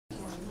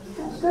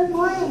Good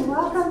morning,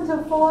 welcome to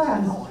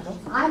Forum.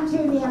 I'm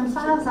Judy M.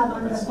 Files, I'm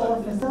one of the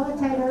 4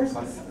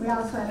 facilitators. We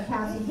also have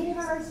Kathy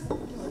Heavers,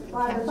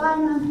 Barbara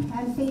Bynum,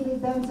 and Phoebe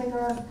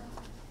Benziger.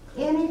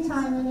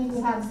 Anytime any of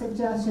you have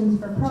suggestions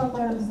for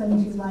programs,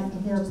 things you'd like to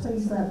hear,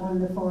 please let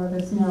one of the 4 of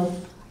us know.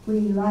 We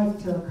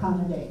like to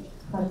accommodate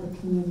what the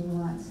community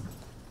wants.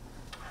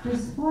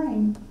 This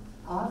morning,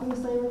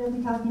 obviously we're going to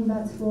be talking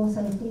about school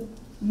safety.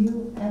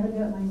 You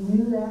evidently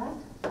knew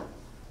that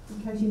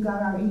because you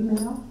got our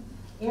email.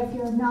 If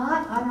you're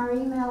not on our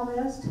email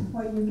list,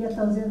 where you get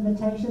those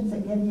invitations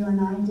that give you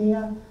an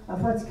idea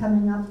of what's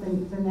coming up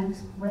the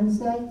next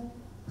Wednesday,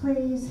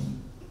 please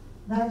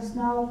let us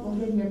know. We'll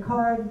give you a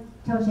card,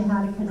 tells you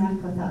how to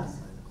connect with us.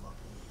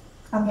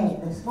 Okay,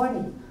 this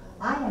morning,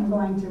 I am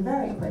going to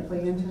very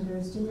quickly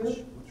introduce to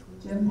you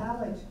Jim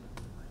Pavlich,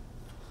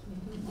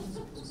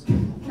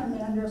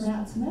 Commander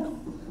Matt Smith,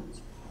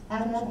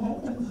 and Ed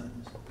Higgins,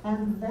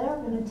 and they're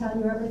going to tell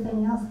you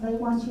everything else they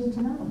want you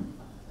to know.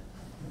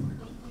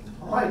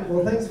 All right,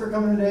 well, thanks for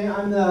coming today.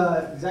 I'm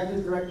the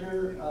Executive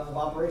Director of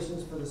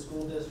Operations for the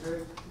school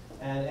district,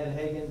 and Ed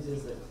Higgins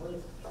is the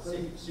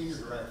Senior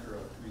Director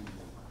of Community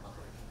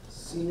Operations.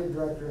 Senior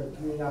Director of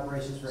Community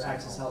Operations for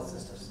Access Health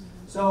Systems.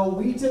 So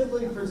we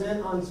typically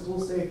present on school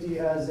safety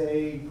as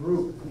a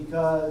group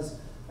because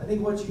I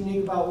think what's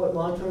unique about what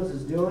Montrose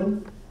is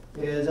doing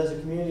is, as a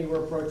community,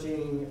 we're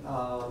approaching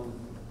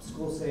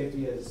school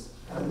safety as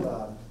kind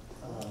of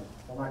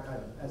well, not kind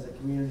of, as a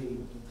community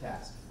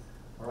task.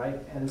 All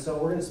right, and so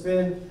we're going to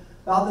spend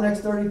about the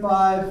next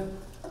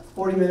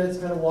 40 minutes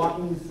kind of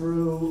walking you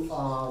through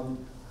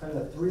kind of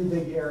the 3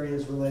 big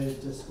areas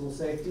related to school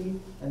safety,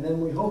 and then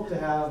we hope to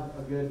have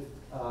a good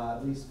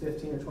at least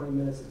 15 or 20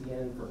 minutes at the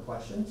end for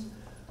questions.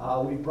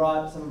 We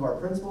brought some of our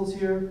principals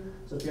here,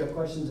 so if you have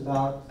questions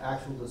about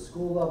the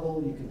school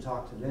level, you can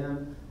talk to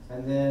them,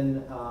 and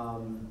then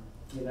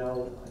you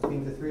know, I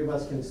think the 3 of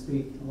us can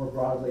speak more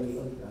broadly.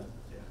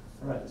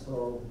 All right,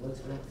 so let's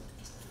go.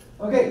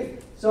 Okay,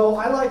 so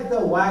I like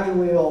the wagon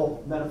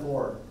wheel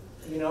metaphor,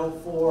 you know,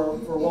 for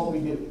what we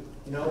do.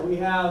 You know, we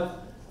have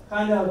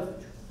kind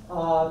of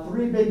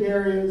 3 big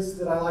areas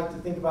that I like to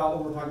think about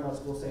when we're talking about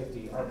school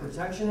safety. Our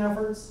protection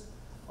efforts,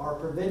 our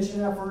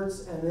prevention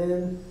efforts, and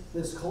then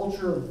this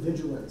culture of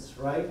vigilance,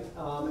 right?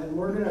 And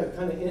we're going to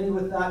kind of end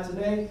with that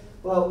today.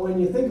 But when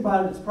you think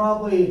about it, it's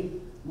probably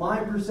my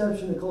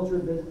perception the culture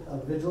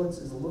of vigilance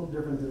is a little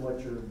different than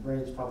what your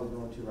brain's probably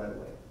going to right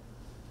away.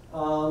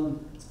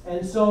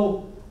 And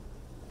so,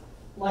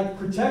 like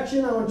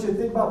protection, I want you to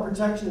think about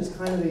protection as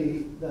kind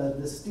of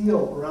the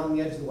steel around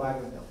the edge of the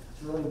wagon wheel.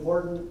 It's really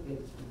important.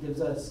 It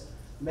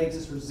makes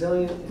us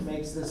resilient. It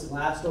makes this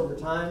last over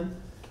time.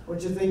 I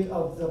want you to think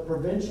of the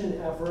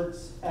prevention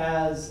efforts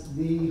as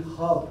the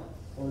hub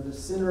or the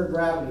center of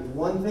gravity.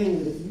 One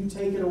thing that if you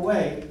take it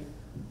away,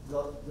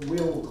 the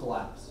wheel will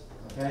collapse.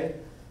 Okay?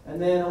 And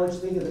then I want you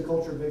to think of the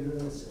culture of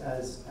vigilance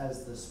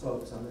as the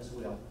spokes on this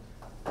wheel.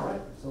 All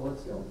right, so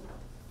let's go.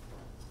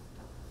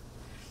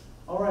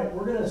 All right,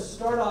 we're going to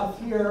start off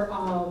here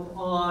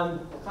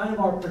on kind of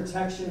our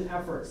protection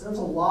efforts. There's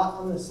a lot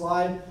on this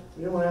slide.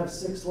 We don't want to have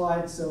 6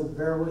 slides, so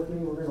bear with me.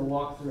 We're going to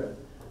walk through it.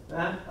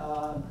 Matt,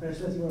 Commander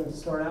Smith, you want to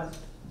start out?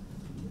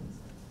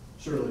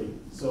 Surely.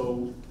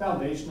 So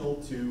foundational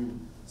to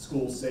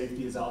school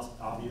safety is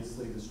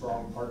obviously the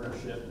strong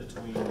partnership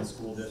between the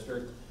school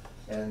district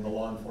and the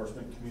law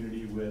enforcement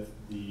community with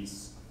the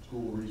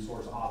school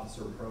resource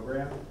officer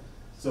program.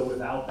 So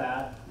without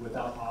that,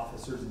 without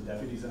officers and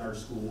deputies in our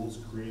schools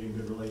creating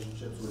good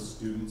relationships with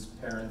students,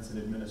 parents, and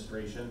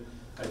administration,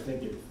 I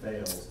think it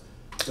fails.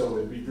 So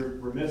it'd be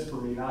remiss for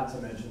me not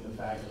to mention the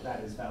fact that that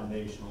is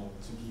foundational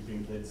to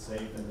keeping kids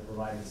safe and to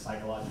providing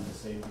psychological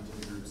safety to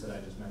the groups that I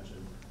just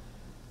mentioned.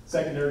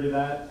 Secondary to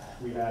that,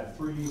 we have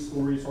 3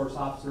 school resource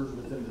officers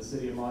within the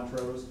city of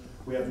Montrose.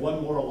 We have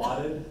 1 more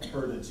allotted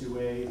for the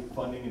 2A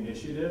funding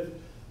initiative.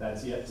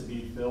 That's yet to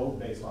be filled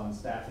based on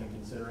staffing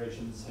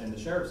considerations. And the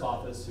sheriff's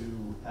office,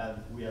 who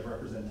we have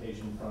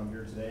representation from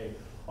here today,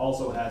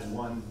 also has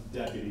 1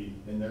 deputy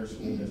in their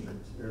school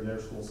district or their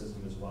school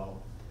system as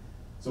well.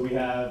 So we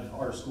have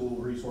our school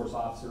resource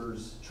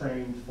officers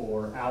trained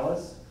for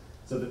ALICE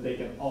so that they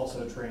can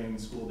also train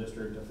school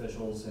district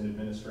officials and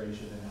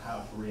administration in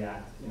how to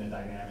react in a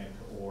dynamic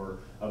or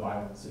a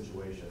violent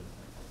situation.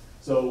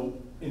 So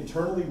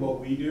internally,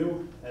 what we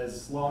do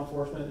as law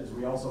enforcement is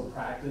we also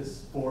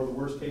practice for the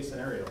worst case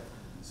scenario.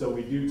 So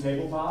we do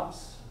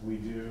tabletops, we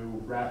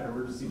do rapid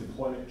emergency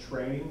deployment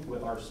training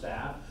with our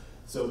staff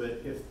so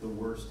that if the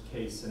worst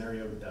case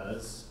scenario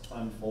does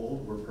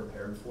unfold, we're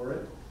prepared for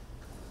it.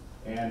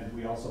 And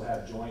we also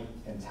have joint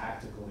and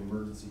tactical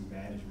emergency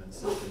management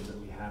systems that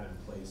we have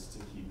in place to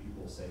keep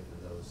people safe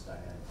in those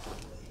dynamic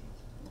situations.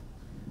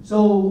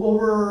 So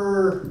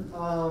over,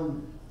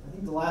 I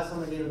think the last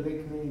time I gave a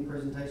big community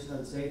presentation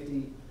on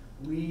safety,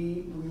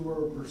 we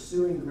were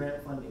pursuing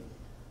grant funding.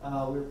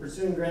 We were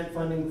pursuing grant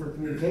funding for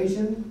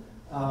communication,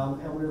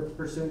 and we were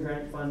pursuing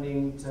grant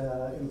funding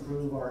to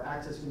improve our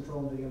access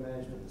control and video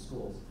management in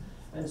schools.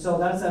 And so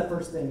that's that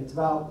first thing. It's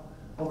about,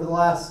 over the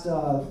last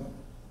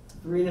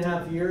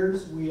 3.5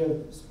 years, we have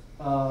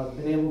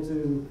been able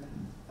to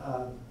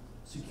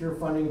secure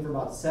funding for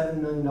about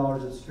 $7 million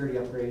of security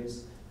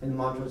upgrades in the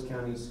Montrose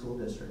County School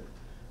District.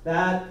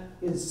 That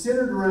is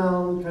centered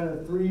around kind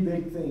of three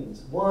big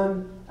things.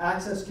 One,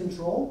 access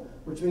control,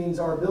 which means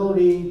our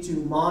ability to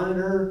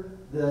monitor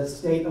the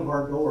state of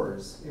our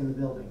doors in the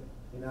building.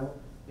 You know,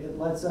 it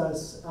lets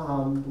us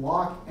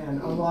lock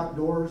and unlock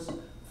doors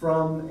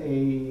from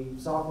a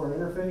software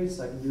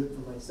interface. I can do it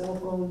from my cell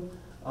phone.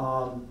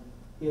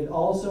 It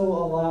also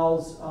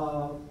allows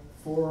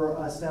for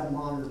us to have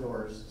monitor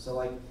doors. So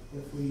like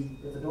if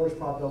the door's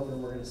propped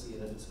open, we're going to see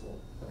it at the school.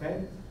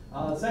 Okay.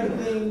 The second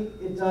thing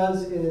it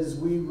does is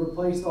we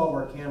replaced all of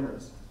our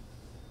cameras.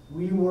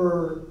 We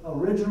were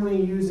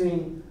originally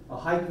using a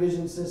hike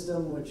vision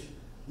system, which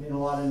made a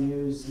lot of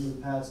news in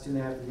the past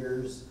 2.5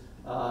 years.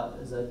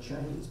 As a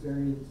Chinese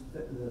variant,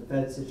 the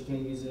Fed said you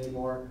can't use it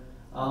anymore.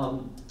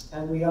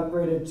 And we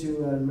upgraded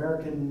to an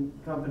American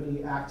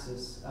company,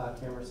 Axis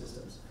camera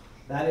systems.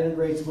 That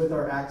integrates with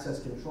our access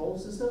control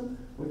system,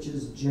 which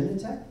is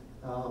Genetec,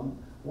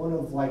 one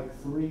of like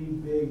 3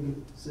 big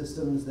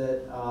systems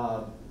that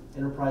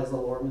enterprise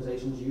level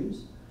organizations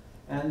use.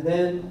 And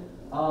then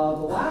the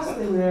last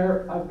thing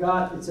there I've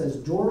got, it says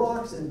door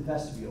locks and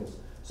vestibules.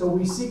 So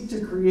we seek to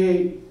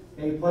create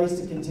a place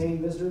to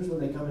contain visitors when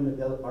they come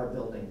into our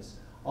buildings.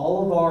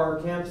 All of our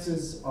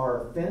campuses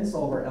are fenced,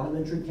 all of our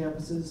elementary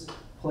campuses,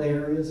 play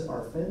areas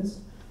are fenced,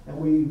 and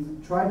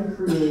we've tried to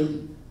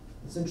create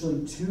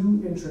essentially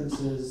 2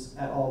 entrances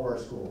at all of our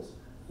schools.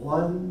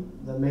 One,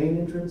 the main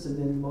entrance, and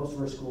then most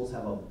of our schools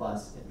have a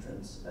bus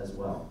entrance as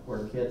well,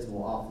 where kids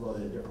will offload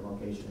at a different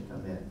location to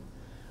come in.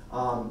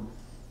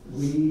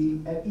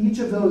 At each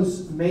of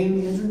those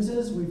main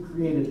entrances, we've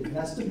created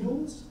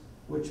vestibules,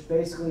 which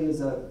basically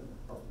is a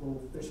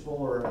little fishbowl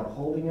or a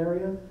holding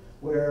area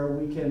where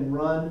we can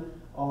run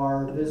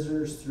our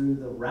visitors through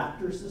the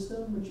Raptor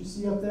system, which you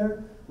see up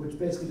there, which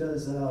basically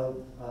does a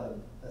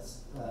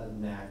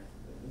NAC,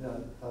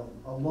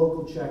 a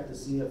local check to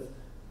see if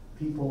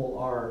people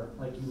are,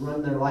 like you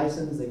run their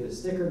license, they get a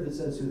sticker that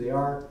says who they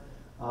are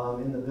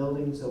in the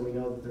building, so we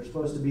know that they're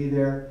supposed to be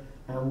there,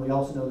 and we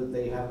also know that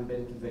they haven't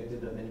been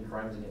convicted of any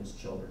crimes against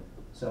children.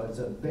 So it's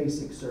a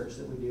basic search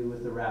that we do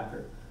with the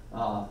Raptor.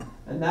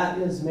 And that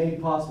is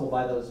made possible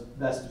by those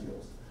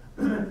vestibules.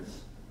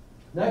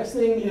 Next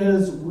thing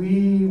is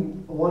we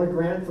won a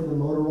grant for the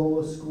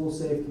Motorola School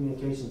Safe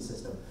Communication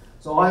System.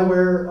 So I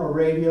wear a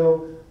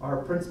radio.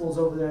 Our principals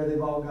over there,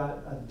 they've all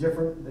got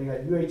they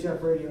got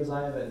UHF radios.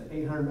 I have an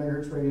 800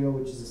 megahertz radio,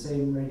 which is the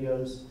same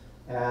radios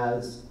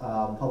as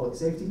public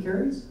safety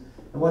carries.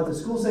 And what the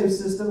School Safe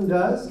system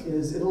does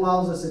is it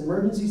allows us in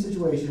emergency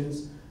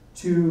situations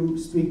to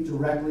speak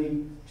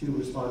directly to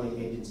responding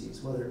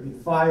agencies, whether it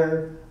be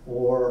fire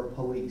or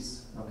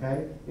police,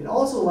 okay? It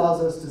also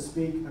allows us to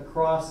speak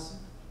across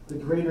the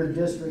greater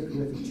district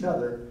with each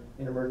other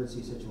in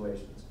emergency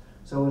situations.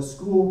 So a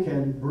school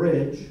can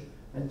bridge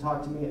and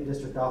talk to me at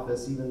district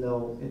office even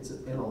though it's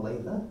in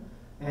Olathe.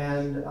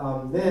 And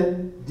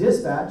then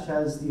dispatch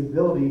has the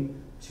ability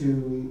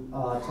to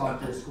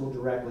talk to a school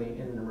directly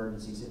in an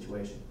emergency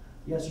situation.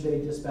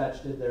 Yesterday,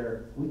 dispatch did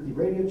their weekly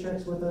radio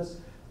checks with us,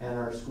 and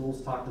our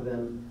schools talk to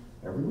them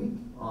every week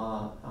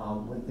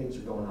when things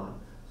are going on.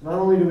 So not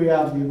only do we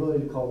have the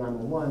ability to call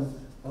 911,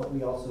 but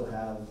we also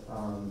have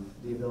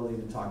the ability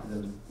to talk to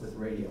them with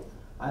radio.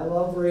 I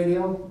love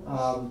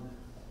radio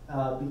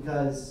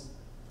because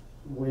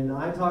when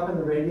I talk on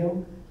the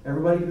radio,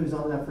 everybody who's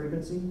on that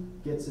frequency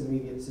gets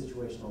immediate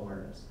situational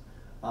awareness.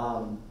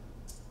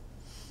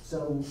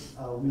 So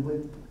we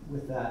went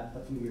with that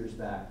a few years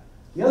back.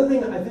 The other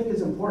thing I think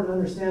is important to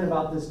understand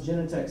about this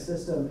Genetec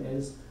system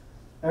is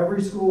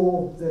every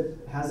school that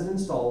has it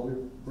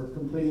installed, we're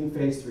completing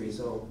phase 3,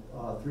 so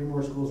 3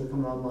 more schools are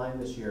coming online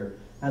this year,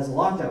 has a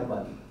lockdown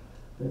button.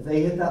 If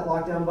they hit that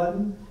lockdown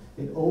button,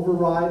 it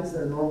overrides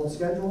their normal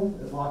schedule,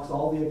 it locks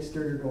all the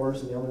exterior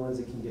doors, and the only ones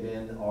that can get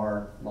in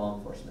are law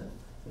enforcement.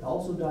 It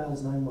also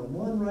dials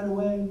 911 right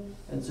away,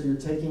 and so you're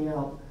taking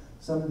out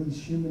some of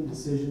these human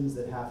decisions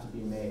that have to be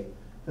made.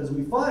 Because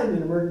we find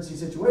in emergency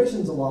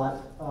situations a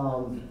lot,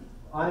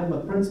 I'm a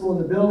principal in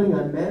the building,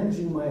 I'm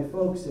managing my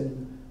folks,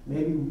 and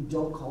maybe we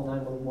don't call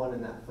 911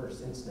 in that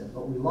first instant,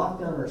 but we lock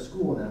down our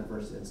school in that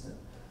first instant.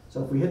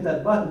 So if we hit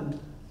that button,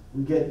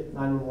 we get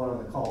 911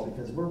 on the call,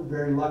 because we're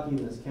very lucky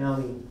in this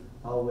county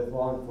with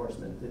law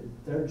enforcement that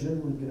they're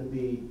generally going to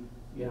be,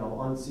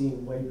 on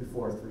scene way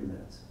before 3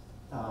 minutes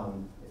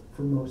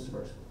for most of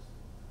our schools.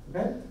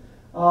 Okay.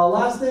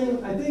 Last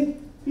thing, I think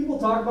people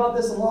talk about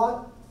this a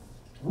lot.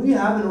 We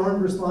have an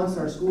armed response in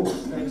our schools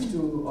thanks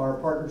to our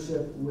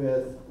partnership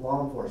with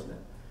law enforcement.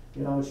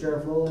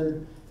 Sheriff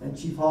Lillard and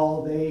Chief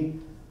Hall, they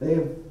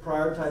have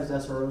prioritized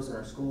SROs in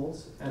our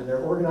schools, and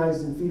they're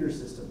organized in feeder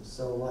systems.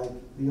 So like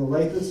the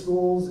Olathe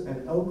schools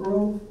and Oak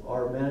Grove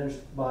are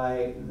managed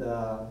by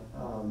the,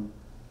 I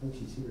think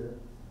she's here.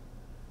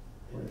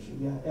 Where is she?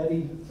 Yeah,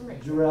 Eddie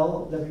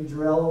Jarrell, W.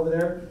 Jarrell over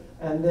there.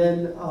 And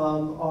then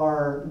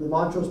the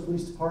Montrose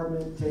Police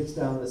Department takes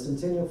down the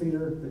Centennial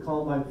feeder, the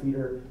Columbine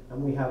feeder,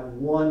 and we have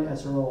one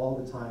SRO all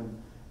the time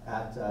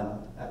at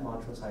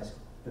Montrose High School.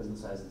 because of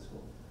the size of the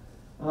school.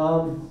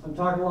 I'm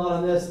talking a lot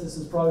on this. This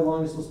is probably the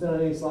longest we'll spend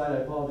on any slide. I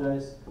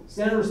apologize.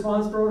 Standard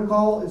response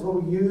protocol is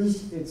what we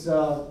use. It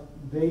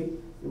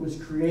was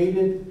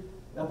created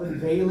up in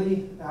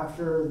Bailey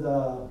after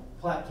the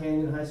Platte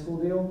Canyon High School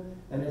deal,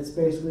 and it's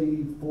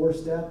basically 4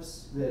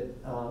 steps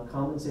that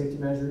common safety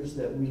measures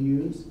that we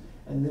use,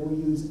 and then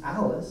we use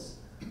Alice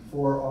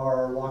for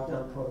our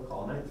lockdown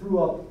protocol. And I threw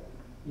up,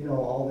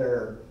 all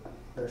their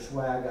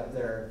swag up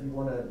there. If you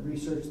want to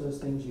research those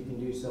things, you can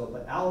do so.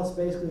 But Alice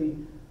basically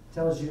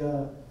tells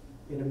you,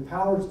 it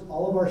empowers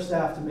all of our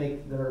staff to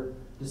make their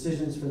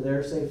decisions for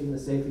their safety and the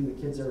safety of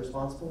the kids they're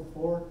responsible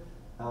for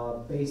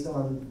based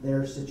on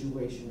their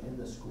situation in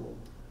the school.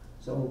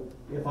 So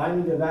if I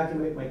need to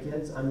evacuate my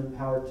kids, I'm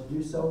empowered to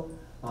do so.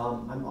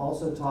 I'm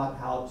also taught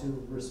how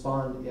to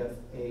respond if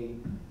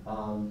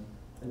an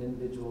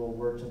individual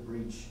were to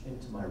breach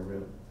into my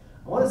room.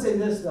 I want to say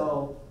this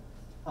though,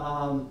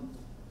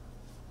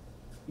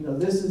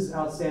 this is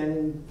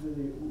outstanding.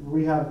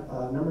 We have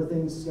a number of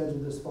things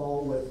scheduled this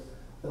fall with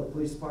the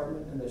police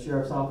department and the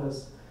sheriff's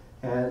office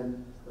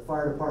and the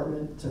fire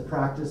department to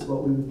practice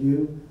what we would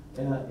do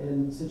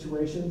in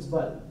situations.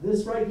 But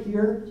this right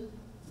here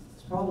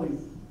is probably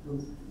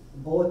the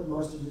bullet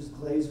most of just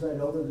glazed right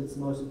over. That's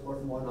the most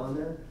important one on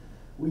there.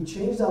 We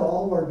changed out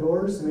all of our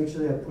doors to make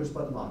sure they have push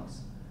button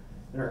locks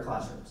in our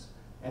classrooms.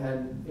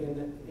 And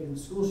in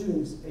school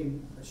shootings,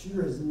 a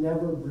shooter has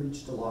never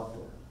breached a locked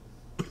door.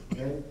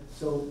 Okay?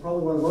 So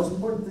probably one of the most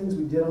important things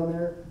we did on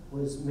there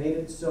was made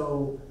it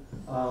so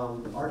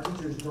our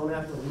teachers don't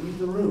have to leave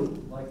the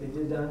room like they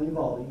did down in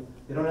Uvalde.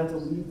 They don't have to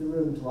leave the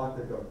room to lock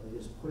their door. They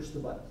just push the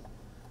button.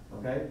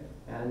 Okay?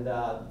 And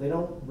they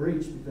don't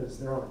breach because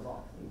they're on the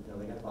clock.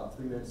 They got about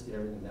 3 minutes to get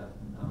everything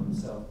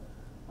done.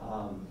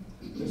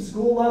 The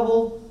school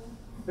level,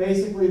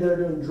 basically they're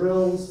doing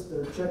drills,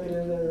 they're checking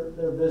in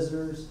their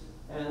visitors,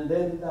 and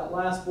then that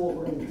last bullet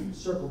we're going to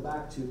circle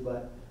back to,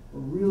 but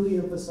we're really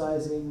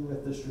emphasizing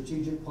with the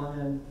strategic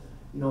plan,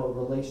 a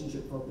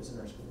relationship focus in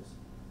our schools.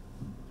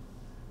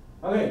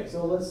 Okay,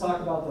 so let's talk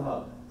about the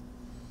hub.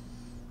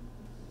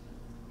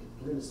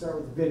 We're going to start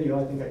with the video.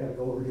 I think I got to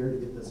go over here to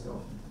get this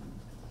going.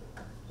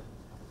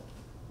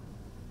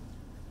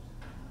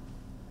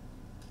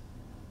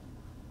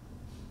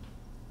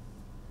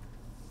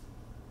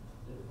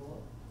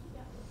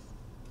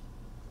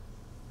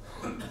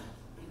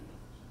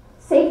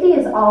 Safety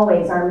is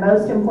always our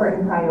most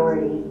important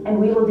priority, and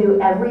we will do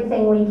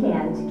everything we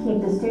can to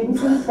keep the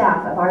students and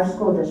staff of our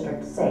school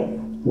district safe.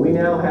 We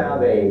now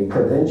have a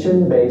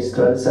prevention-based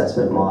threat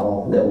assessment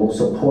model that will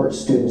support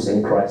students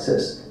in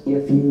crisis.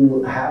 If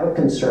you have a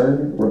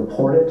concern,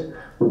 report it.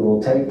 We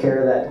will take care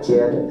of that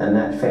kid and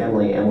that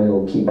family, and we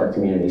will keep our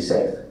community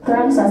safe.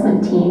 Threat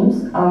assessment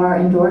teams are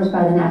endorsed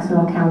by the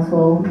National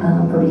Council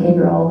for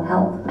Behavioral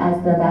Health as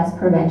the best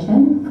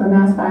prevention for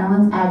mass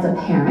violence. As a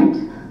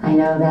parent, I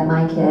know that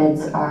my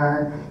kids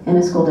are in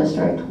a school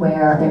district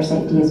where their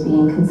safety is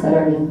being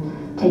considered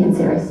and taken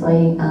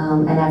seriously,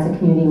 and as a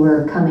community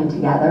we're coming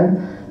together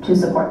to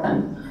support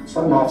them.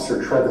 So I'm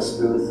Officer Travis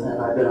Booth,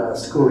 and I've been a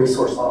school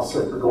resource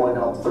officer for going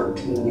on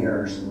 13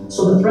 years.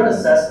 So the threat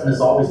assessment has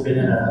always been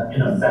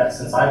in effect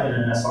since I've been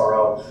an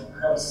SRO.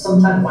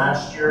 Sometime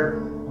last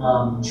year,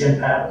 James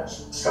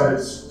Pavlich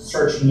started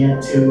searching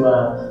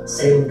into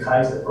Salem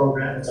Kaiser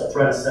program. It's a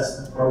threat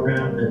assessment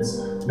program that's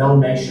known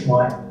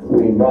nationwide.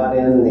 We brought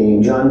in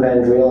the John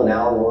Van Driel and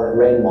Alan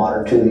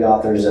Rainwater, two of the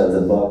authors of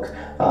the book,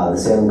 the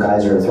Salem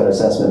Kaiser Threat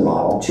Assessment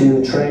Model,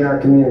 to train our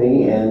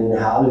community in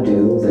how to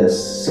do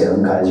this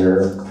Salem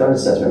Kaiser threat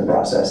assessment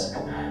process.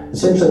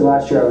 Essentially,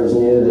 last year I was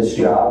new to this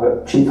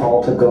job. Chief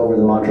Hall took over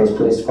the Montrose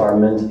Police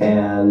Department,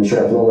 and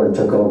Sheriff Lillard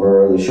took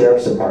over the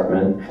Sheriff's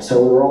Department.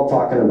 So we were all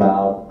talking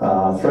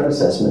about threat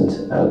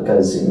assessment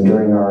because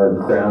during our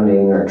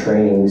grounding, our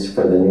trainings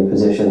for the new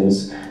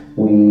positions,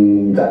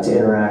 we got to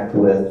interact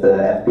with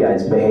the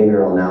FBI's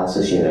Behavioral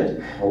Analysis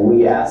Unit.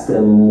 We asked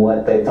them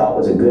what they thought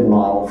was a good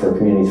model for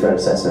community threat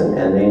assessment,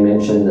 and they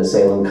mentioned the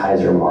Salem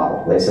Kaiser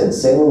model. They said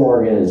Salem,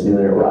 Oregon is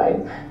doing it right,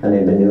 and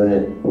they've been doing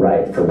it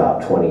right for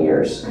about 20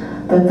 years.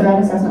 The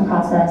threat assessment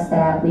process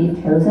that we've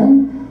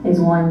chosen is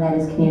one that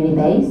is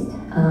community-based,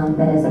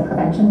 that is a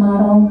prevention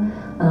model,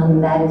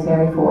 that is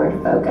very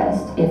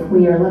forward-focused. If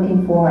we are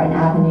looking for an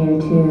avenue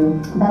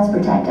to best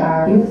protect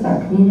our youth, our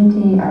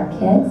community, our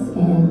kids,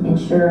 and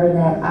ensure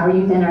that our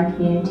youth in our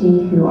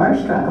community who are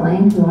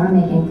struggling, who are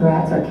making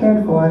threats, are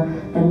cared for,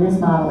 then this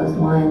model is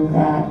one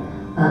that,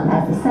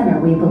 at the center,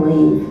 we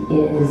believe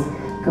is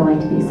going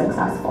to be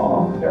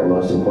successful. Our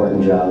most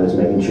important job is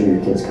making sure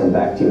your kids come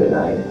back to you at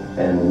night,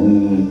 and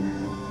we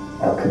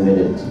are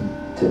committed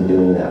to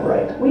doing that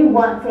right. We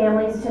want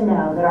families to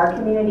know that our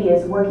community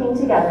is working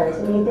together to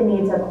meet the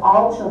needs of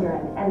all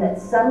children, and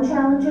that some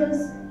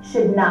challenges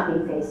should not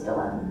be faced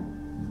alone.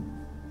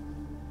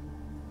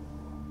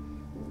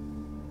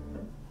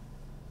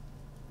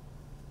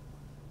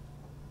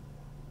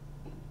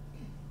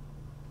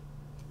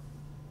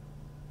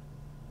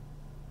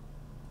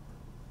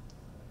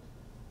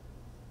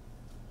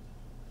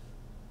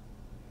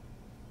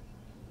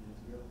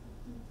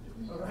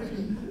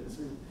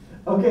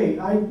 Okay,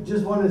 I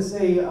just want to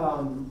say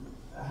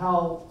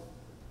how,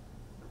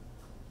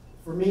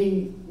 for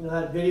me,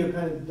 that video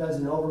kind of does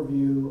an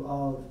overview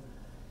of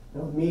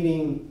a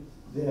meeting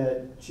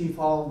that Chief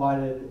Hall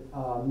invited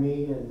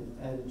me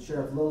and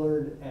Sheriff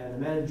Lillard and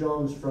Amanda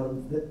Jones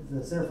from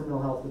the Center for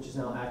Mental Health, which is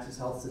now Access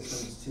Health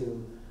Systems,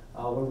 to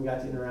where we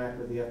got to interact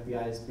with the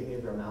FBI's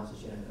behavioral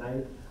analysis unit.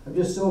 And I'm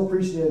just so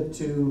appreciative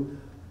to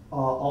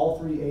all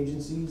three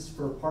agencies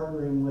for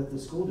partnering with the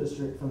school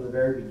district from the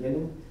very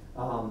beginning.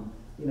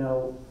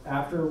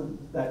 After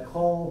that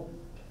call,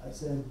 I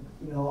said,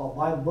 I'll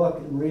buy the book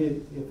and read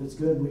it. If it's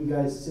good, will you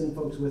guys send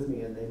folks with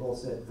me? And they both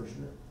said for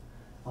sure.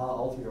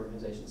 All three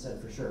organizations said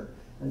for sure.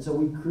 And so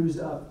we cruised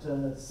up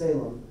to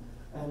Salem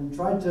and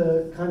tried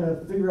to kind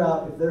of figure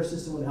out if their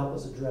system would help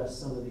us address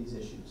some of these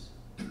issues.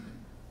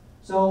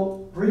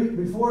 So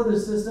before the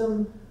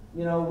system,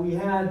 we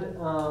had,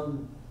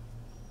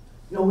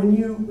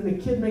 when a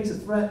kid makes a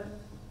threat,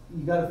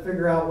 you got to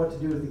figure out what to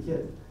do with the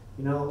kid.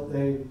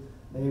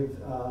 They've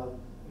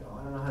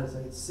I don't know how to say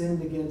it,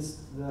 sinned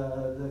against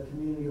the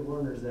community of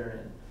learners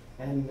they're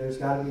in. And there's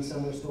got to be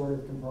some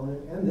restorative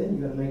component. And then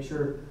you got to make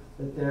sure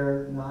that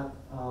they're not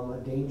a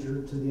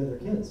danger to the other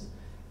kids.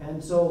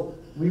 And so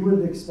we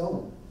would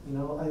expel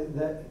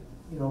them.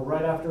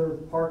 Right after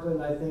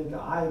Parkland, I think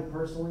I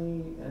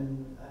personally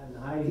and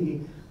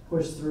Heidi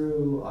pushed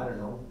through,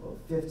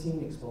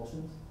 15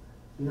 expulsions,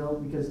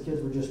 because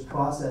kids were just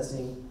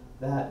processing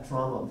that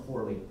trauma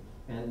poorly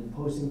and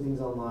posting things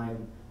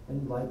online,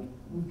 and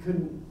we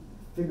couldn't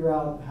figure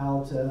out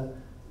how to,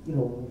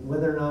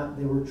 whether or not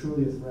they were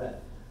truly a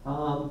threat.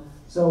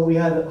 So we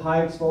had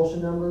high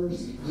expulsion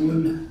numbers.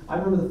 I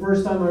remember the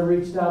first time I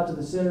reached out to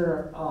the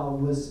center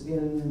was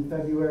in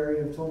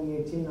February of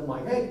 2018. I'm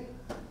like, hey,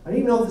 I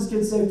need to know if this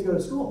kid's safe to go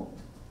to school.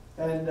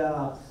 And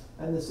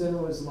the center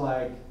was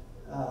like,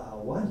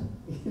 what?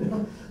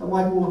 I'm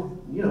like, well,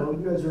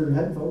 you guys are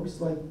head folks,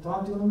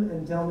 talk to him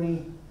and tell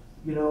me,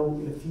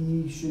 if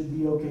he should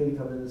be okay to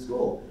come into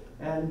school.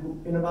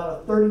 And in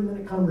about a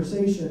 30-minute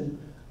conversation,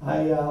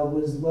 I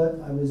was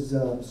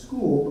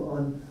schooled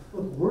on,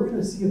 look, we're going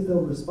to see if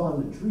they'll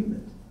respond to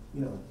treatment,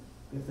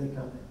 if they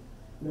come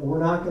in. We're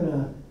not going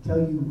to tell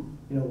you,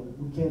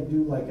 we can't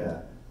do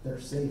they're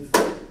safe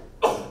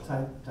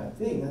type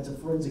thing. That's a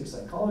forensic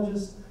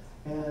psychologist,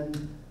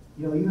 and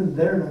even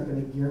they're not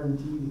going to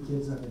guarantee the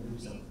kid's not going to do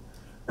something.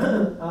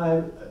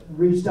 I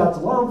reached out to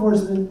law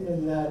enforcement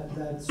in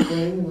that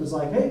spring and was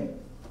like, hey,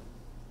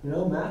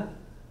 Matt,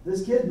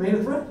 this kid made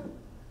a threat.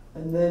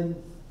 And then,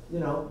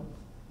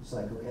 it's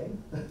like, okay.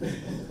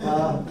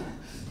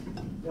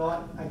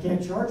 I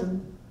can't charge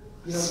them.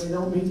 They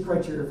don't meet the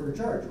criteria for a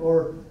charge.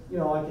 Or,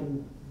 I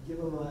can give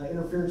them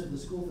interference with the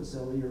school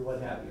facility or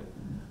what have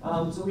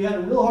you. So we had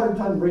a real hard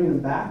time bringing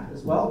them back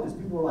as well, because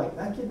people were like,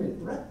 that kid made a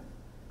threat.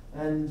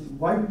 And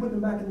why are you putting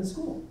him back in the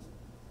school?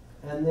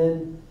 And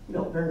then,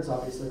 parents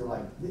obviously were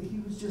like, he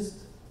was just,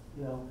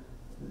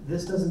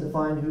 this doesn't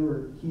define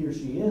who he or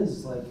she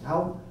is.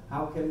 How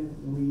can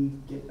we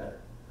get better?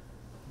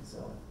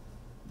 So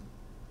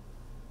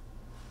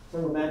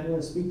Matt, you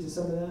want to speak to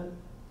some of that?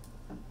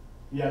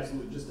 Yeah,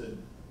 absolutely. Just to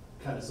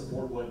kind of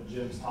support what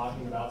Jim's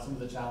talking about, some of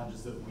the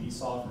challenges that we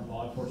saw from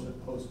law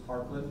enforcement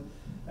post-Parkland.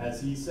 As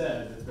he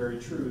said, it's very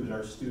true that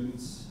our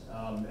students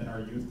and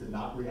our youth did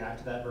not react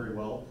to that very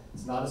well.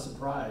 It's not a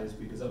surprise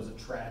because that was a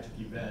tragic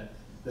event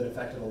that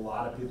affected a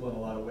lot of people in a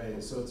lot of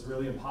ways. So it's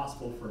really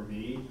impossible for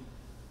me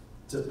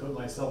to put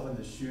myself in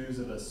the shoes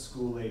of a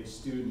school-age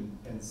student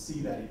and see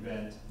that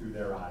event through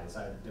their eyes.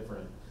 I have a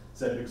different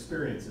set of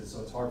experiences,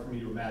 so it's hard for me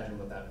to imagine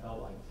what that felt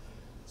like.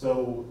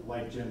 So,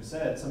 like Jim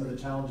said, some of the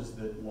challenges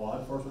that law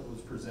enforcement was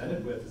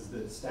presented with is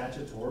that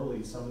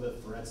statutorily, some of the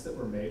threats that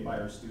were made by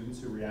our students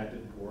who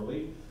reacted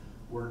poorly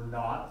were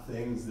not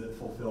things that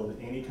fulfilled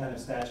any kind of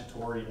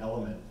statutory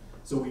element.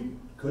 So we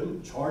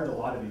couldn't charge a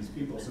lot of these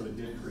people, so it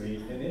did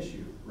create an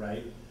issue,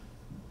 right?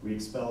 We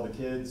expel the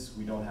kids,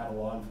 we don't have a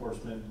law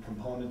enforcement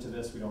component to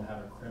this, we don't have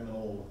a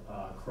criminal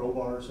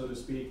crowbar, so to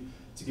speak,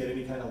 to get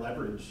any kind of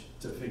leverage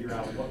to figure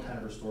out what kind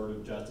of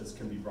restorative justice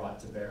can be brought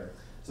to bear.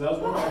 So that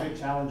was one of my big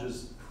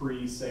challenges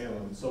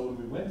pre-Salem. So when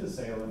we went to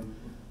Salem,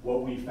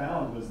 what we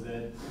found was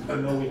that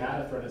even though we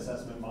had a threat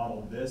assessment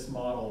model, this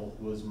model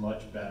was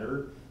much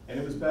better. And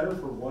it was better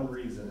for one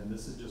reason, and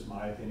this is just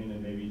my opinion,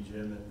 and maybe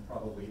Jim and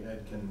probably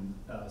Ed can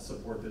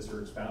support this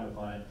or expound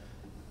upon it.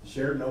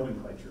 Shared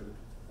nomenclature.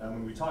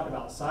 When we talk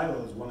about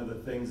silos, one of the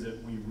things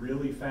that we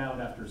really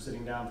found after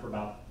sitting down for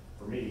about,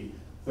 for me,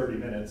 30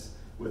 minutes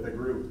with a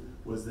group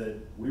was that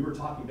we were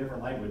talking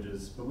different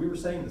languages, but we were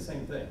saying the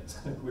same things.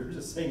 We were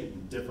just saying it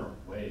in different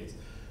ways.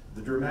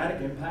 The dramatic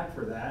impact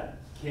for that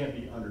can't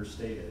be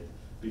understated,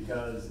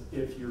 because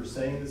if you're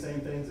saying the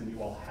same things and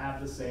you all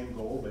have the same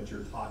goal, but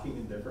you're talking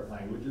in different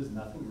languages,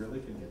 nothing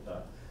really can get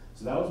done.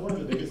 So that was one of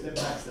the biggest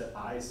impacts that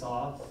I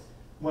saw.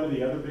 One of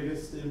the other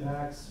biggest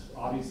impacts,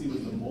 obviously,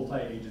 was the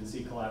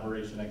multi-agency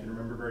collaboration. I can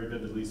remember very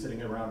vividly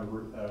sitting around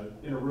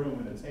in a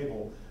room at a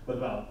table with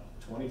about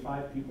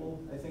 25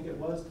 people, I think it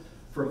was,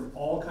 from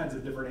all kinds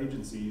of different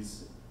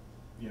agencies,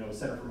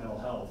 Center for Mental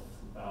Health,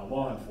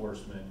 law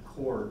enforcement,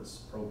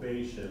 courts,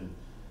 probation,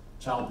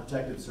 child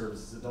protective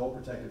services, adult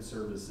protective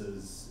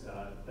services,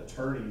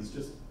 attorneys,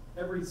 just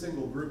every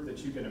single group that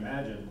you can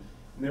imagine.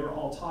 And they were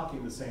all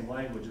talking the same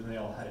language, and they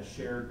all had a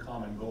shared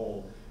common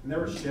goal. And they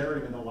were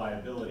sharing in the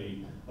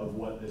liability of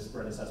what this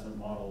threat assessment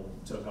model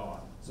took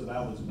on. So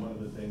that was one of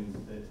the things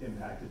that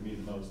impacted me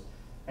the most,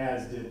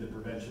 as did the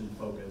prevention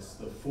focus,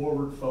 the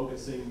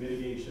forward-focusing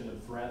mitigation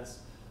of threats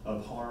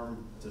of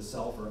harm to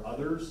self or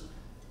others.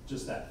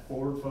 Just that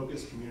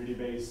forward-focused,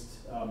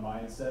 community-based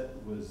mindset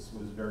was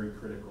very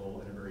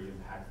critical and a very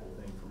impactful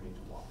thing for me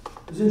to watch.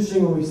 It was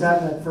interesting when we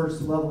sat in that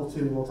first level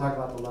too, and we'll talk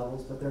about the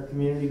levels, but their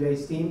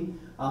community-based team,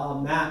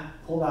 Matt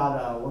pulled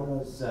out one of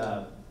those,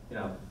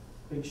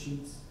 big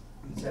sheets.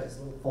 He's got this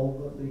little fold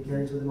book that he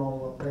carries with him all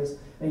over the place,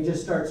 and he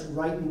just starts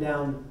writing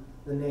down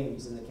the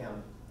names in the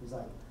county. He's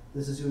like,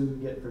 this is who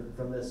we get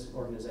from this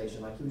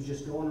organization. Like, he was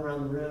just going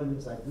around the room,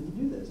 he's like, we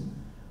can do this.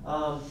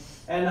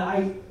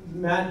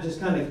 Matt just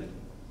kind of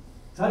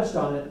touched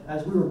on it.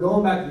 As we were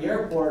going back to the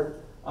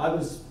airport, I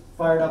was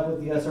fired up with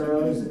the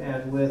SROs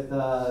and with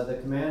the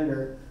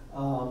commander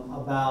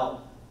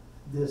about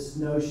this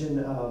notion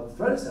of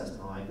threat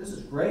assessment. I'm like, this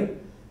is great.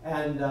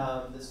 And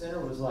the center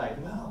was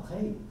like, well,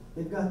 hey,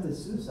 they've got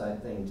this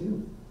suicide thing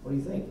too. What do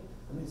you think?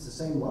 I mean, it's the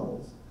same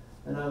levels.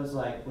 And I was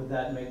like, would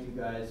that make you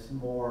guys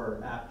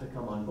more apt to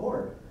come on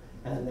board?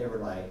 And they were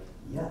like,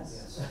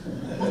 yes.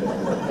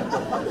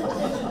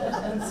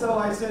 And so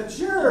I said,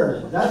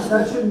 sure,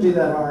 that shouldn't be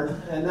that hard.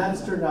 And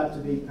that's turned out to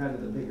be kind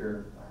of the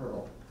bigger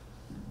hurdle.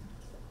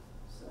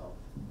 So,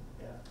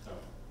 yeah.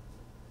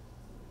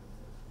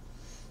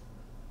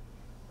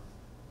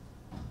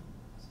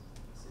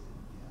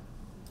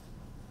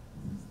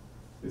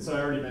 So I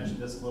already mentioned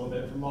this a little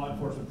bit. From law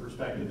enforcement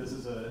perspective, this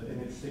is an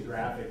interesting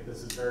graphic.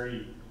 This is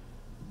very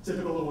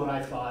typical of what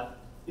I thought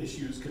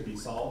issues could be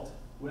solved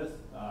with,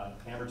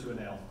 hammer to a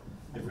nail.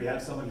 If we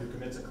have someone who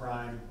commits a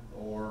crime,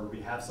 or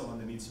we have someone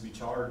that needs to be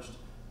charged,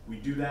 we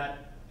do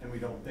that and we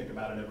don't think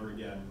about it ever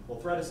again. Well,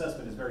 threat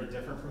assessment is very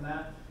different from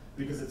that,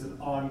 because it's an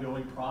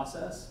ongoing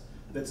process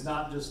that's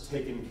not just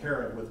taken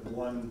care of with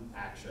one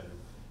action.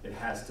 It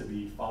has to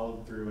be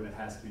followed through, and it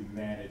has to be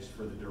managed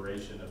for the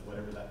duration of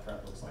whatever that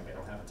threat looks like. I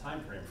don't have a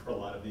time frame for a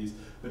lot of these,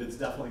 but it's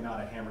definitely not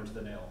a hammer to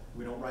the nail.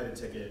 We don't write a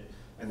ticket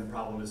and the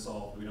problem is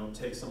solved. We don't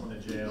take someone to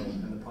jail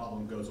and the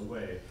problem goes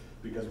away.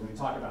 Because when we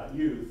talk about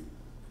youth,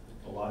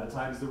 a lot of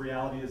times the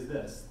reality is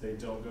this: they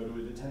don't go to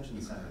a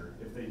detention center.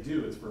 If they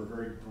do, it's for a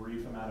very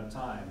brief amount of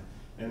time,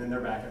 and then they're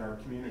back in our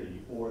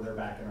community or they're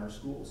back in our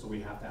school. So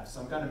we have to have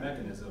some kind of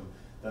mechanism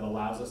that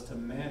allows us to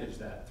manage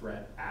that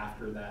threat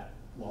after that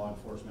law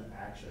enforcement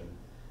action.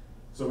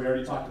 So we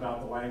already talked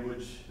about the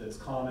language that's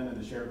common and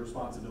the shared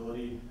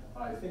responsibility.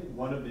 I think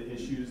one of the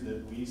issues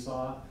that we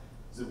saw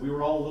is that we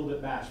were all a little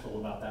bit bashful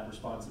about that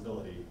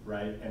responsibility,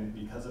 right? And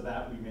because of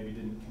that, we maybe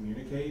didn't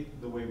communicate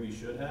the way we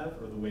should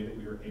have, or the way that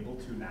we were able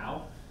to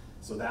now.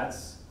 So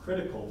that's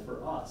critical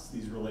for us.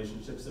 These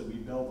relationships that we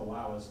build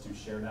allow us to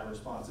share that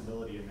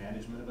responsibility and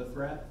management of a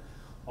threat,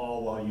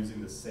 all while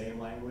using the same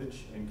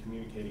language and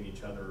communicating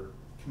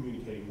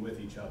with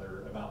each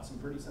other about some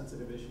pretty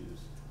sensitive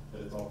issues,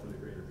 but it's all for the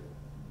greater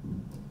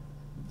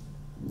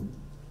good.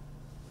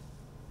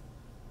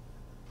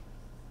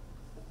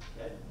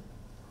 Okay.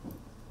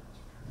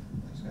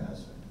 Thanks,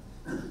 guys.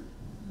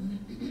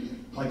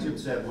 Like Jim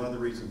said, one of the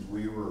reasons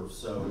we were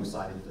so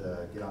excited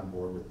to get on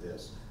board with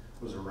this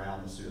was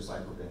around the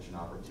suicide prevention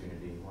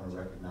opportunity. I want to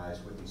recognize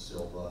Whitney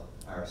Silva, one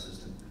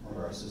of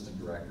our assistant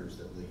directors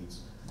that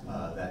leads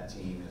that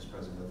team, and is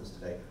present with us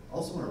today. I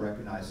also want to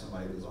recognize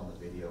somebody who was on the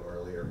video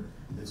earlier.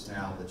 It's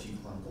now the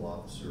Chief Clinical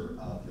Officer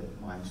of the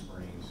Mining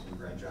Springs and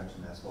Grand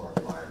Junction SLR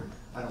Fire.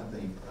 I don't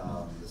think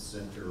the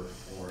center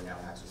or now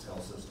Access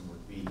Health System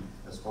would be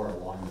as far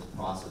along this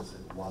process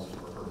if it wasn't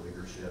for her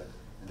leadership,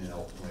 and then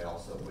ultimately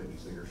also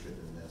Whitney's leadership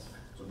in this.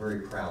 So very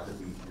proud to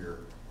be here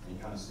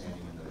and kind of standing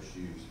in those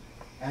shoes.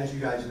 As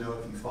you guys know,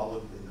 if you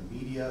followed in the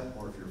media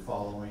or if you're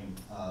following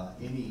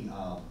any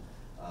of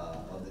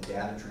the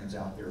data trends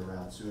out there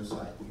around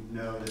suicide, you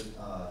know that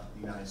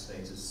the United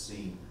States has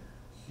seen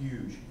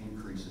huge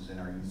increases in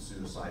our youth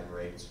suicide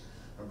rates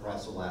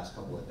across the last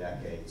couple of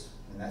decades,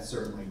 and that's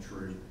certainly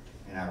true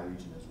in our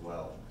region as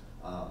well.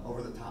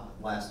 Over the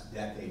last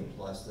decade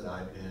plus that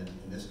I've been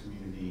in this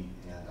community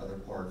and other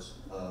parts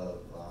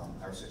of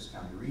our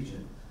 6-county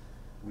region,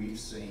 we've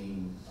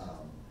seen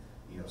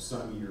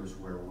some years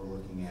where we're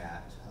looking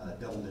at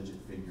double-digit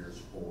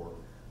figures for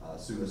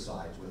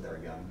suicides with our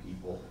young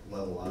people,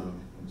 let alone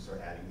when we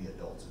start adding the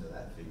adults into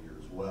that figure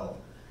as well.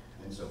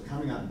 And so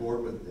coming on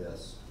board with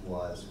this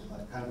was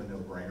kind of a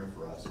no-brainer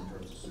for us in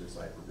terms of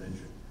suicide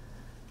prevention.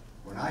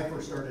 When I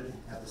first started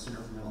at the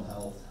Center for Mental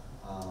Health,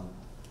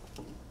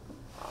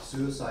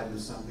 suicide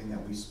was something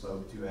that we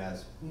spoke to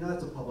as,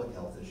 that's a public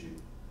health issue.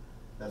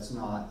 That's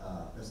not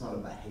a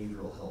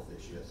behavioral health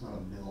issue. That's not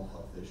a mental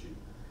health issue.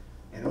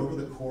 And over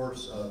the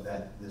course of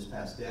this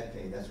past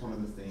decade, that's one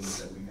of the things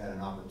that we've had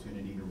an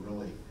opportunity to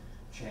really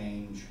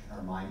change our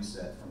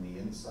mindset from the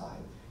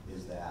inside,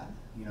 is that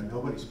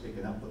nobody's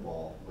picking up the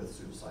ball with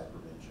suicide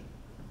prevention.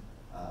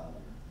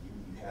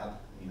 have,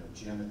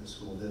 Jim at the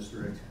school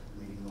district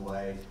leading the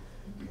way,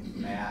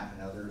 Matt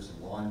and others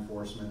in law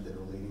enforcement that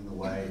are leading the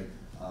way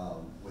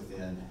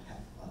within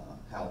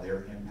how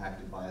they're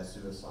impacted by a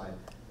suicide.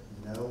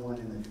 No one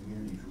in the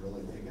community is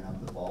really picking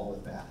up the ball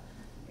with that.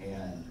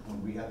 And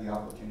when we have the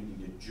opportunity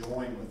to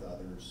join with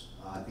others,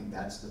 I think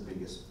that's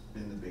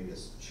been the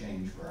biggest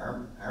change for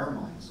our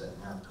mindset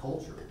and our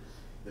culture,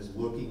 is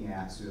looking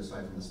at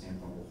suicide from the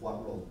standpoint of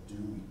what role do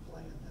we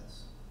play in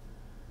this?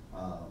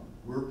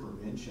 We're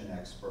prevention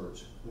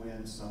experts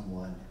when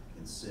someone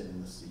can sit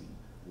in the seat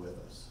with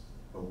us,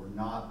 but we're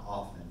not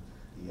often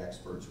the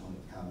experts when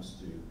it comes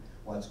to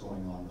what's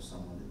going on with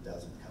someone that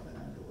doesn't come in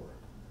our door.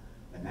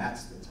 And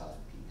that's the tough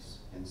piece.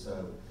 And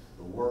so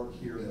the work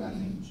here that I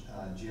think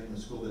Jim and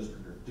the school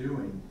district are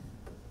doing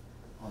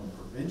on the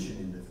prevention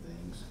end of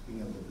things, being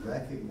able to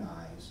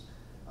recognize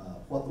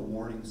what the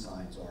warning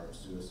signs are of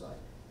suicide.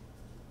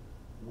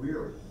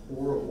 We're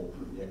horrible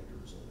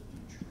predictors of the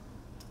future,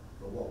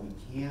 but what we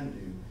can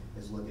do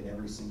is look at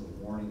every single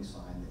warning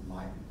sign that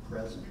might be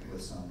present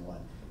with someone,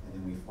 and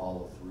then we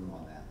follow through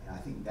on that. And I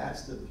think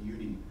that's the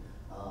beauty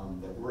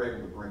that we're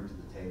able to bring to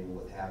the table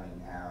with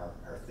having our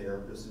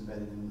therapists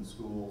embedded in the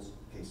schools,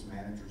 case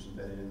managers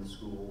embedded in the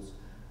schools,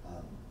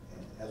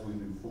 and as we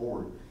move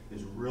forward,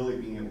 is really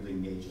being able to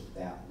engage at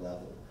that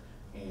level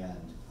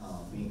and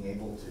being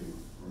able to,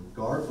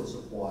 regardless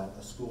of what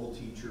a school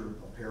teacher,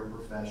 a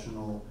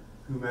paraprofessional,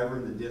 whomever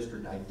in the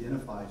district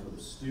identifies with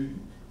a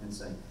student and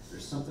saying,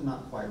 there's something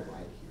not quite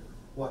right here.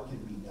 What can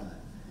be done?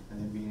 And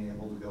then being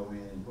able to go in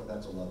and put,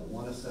 that's a level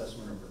 1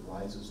 assessment, or if it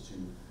rises to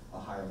a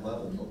higher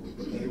level, but we've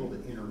been able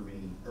to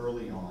intervene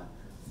early on,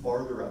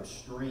 farther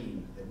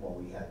upstream than what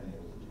we had been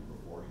able to do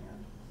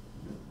beforehand.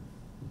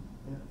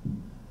 Yeah.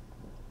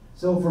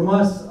 So from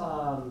us,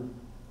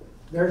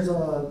 there's a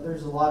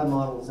lot of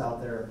models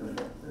out there,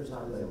 but there's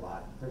not really a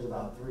lot. There's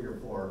about 3 or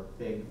 4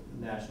 big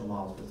national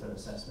models for threat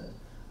assessment.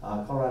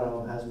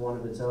 Colorado has one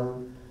of its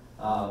own.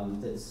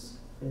 It's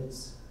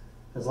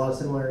has a lot of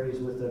similarities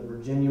with the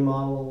Virginia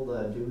model,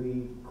 the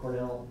Dewey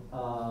Cornell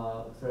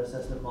threat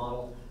assessment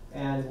model.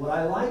 And what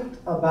I liked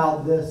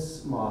about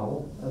this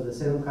model, the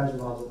Salem Kaiser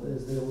model,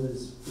 is that it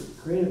was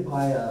created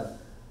by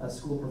a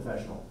school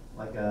professional,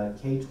 like a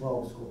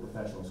K-12 school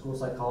professional. A school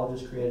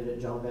psychologist created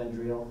it, John Van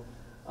Driel.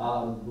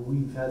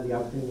 We've had the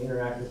opportunity to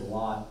interact with a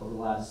lot over the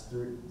last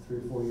 3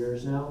 or 4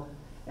 years now.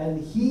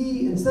 And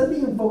he, instead of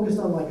being focused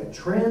on like a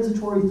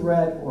transitory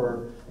threat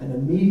or an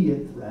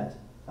immediate threat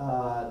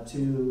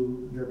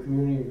to your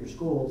community or your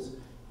schools,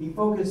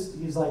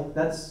 he's like,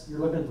 you're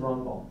looking at the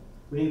wrong ball.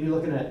 We need to be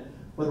looking at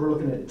whether we're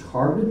looking at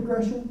targeted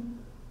aggression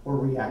or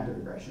reactive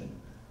aggression.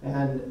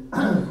 And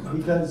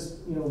because,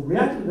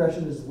 reactive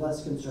aggression is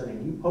less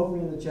concerning. You poke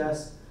me in the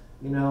chest,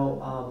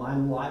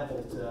 I'm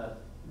liable to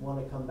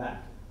want to come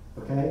back,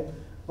 okay?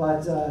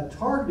 But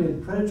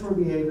targeted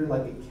predatory behavior,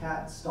 like a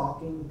cat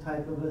stalking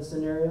type of a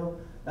scenario,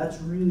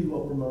 that's really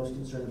what we're most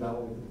concerned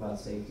about when we think about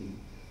safety.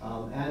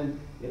 And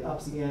it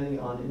ups the ante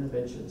on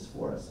interventions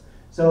for us.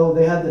 So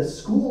they had this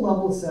school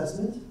level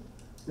assessment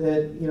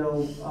that,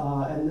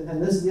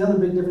 and this is the other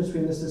big difference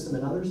between this system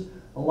and others.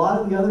 A lot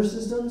of the other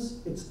systems,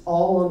 it's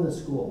all on the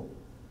school.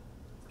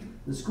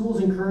 The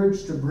school's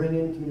encouraged to bring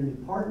in community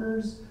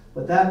partners,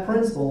 but that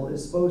principal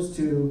is supposed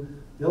to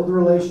build the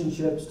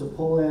relationships to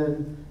pull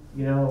in,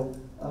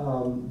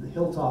 the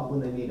Hilltop when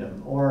they need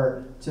them,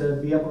 or to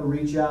be able to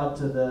reach out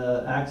to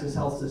the Access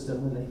Health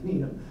System when they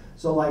need them.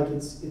 So like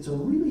it's a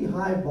really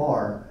high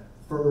bar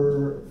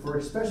for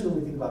especially when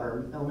we think about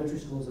our elementary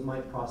schools that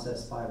might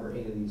process 5 or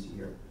 8 of these a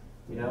year.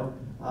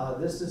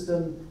 This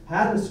system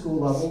had a school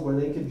level where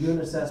they could do an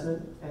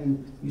assessment,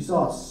 and you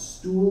saw a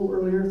stool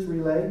earlier,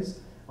 3 legs.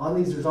 On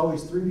these, there's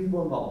always 3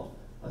 people involved: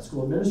 a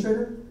school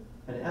administrator,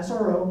 an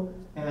SRO,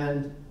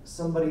 and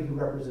somebody who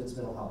represents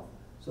mental health.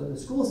 So in the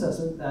school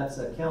assessment, that's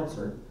a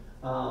counselor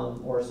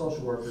or a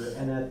social worker,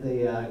 and at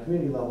the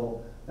community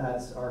level,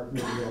 that's our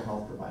community mental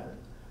health provider.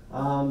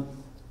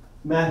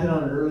 Matt hit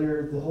on it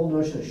earlier, the whole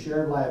notion of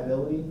shared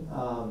liability.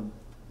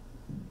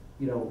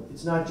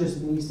 It's not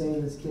just me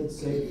saying this kid's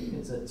safe,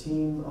 it's a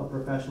team of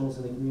professionals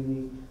in the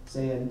community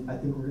saying, I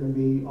think we're going to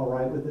be all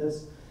right with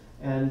this,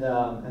 and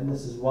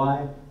this is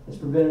why. It's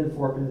preventative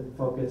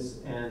focus,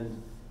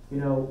 and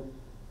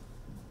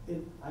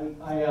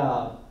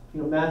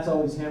Matt's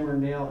always hammer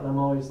and nail, and I'm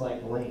always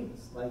like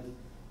lanes. Like,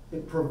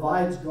 it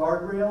provides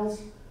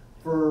guardrails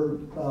for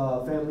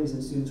families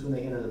and students when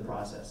they enter the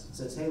process. It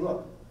says, hey,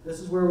 look, this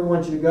is where we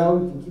want you to go.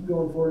 You can keep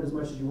going forward as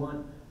much as you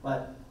want,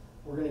 but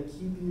we're going to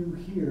keep you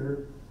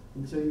here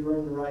until you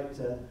earn the right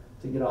to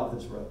get off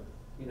this road,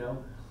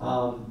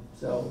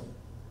 So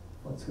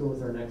let's go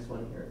with our next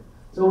one here.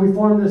 So we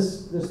formed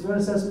this threat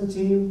assessment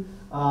team,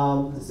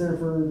 the Center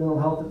for Mental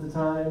Health at the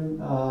time,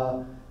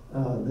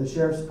 the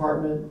Sheriff's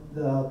Department,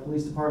 the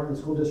Police Department,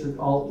 the school district,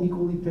 all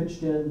equally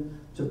pitched in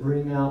to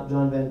bring out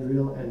John Van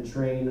Driel and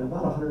train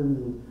about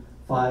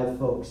 105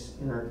 folks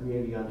in our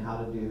community on how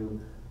to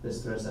do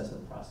this threat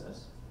assessment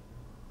process.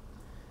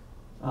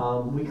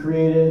 We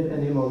created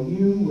an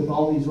MOU with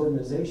all these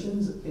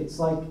organizations. It's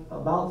like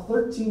about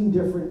 13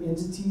 different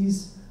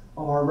entities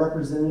are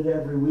represented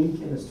every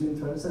week in a student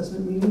threat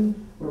assessment meeting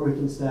where we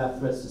can staff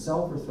threats to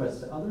self or threats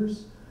to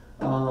others.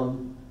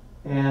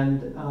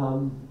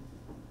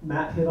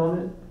 Matt hit on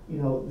it.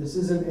 You know, this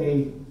isn't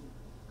a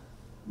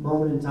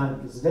moment in time,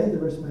 because today the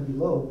risk might be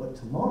low, but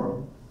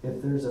tomorrow,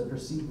 if there's a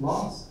perceived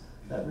loss,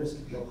 that risk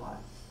could go high.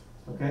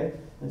 Okay?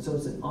 And so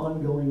it's an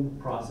ongoing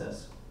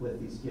process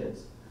with these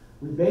kids.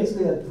 We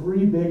basically had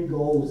 3 big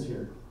goals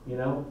here, you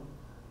know?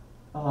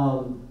 I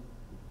don't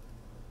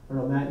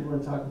know, Matt, you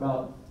want to talk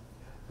about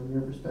from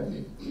your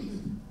perspective?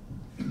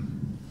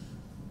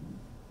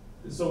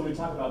 So when we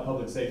talk about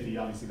public safety,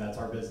 obviously that's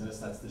our business,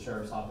 that's the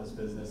sheriff's office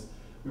business.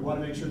 We want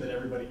to make sure that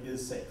everybody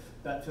is safe.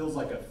 That feels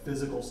like a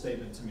physical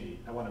statement to me.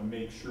 I want to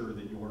make sure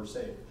that you're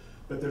safe.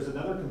 But there's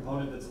another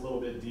component that's a little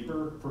bit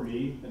deeper for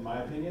me, in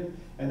my opinion,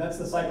 and that's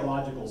the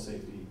psychological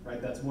safety,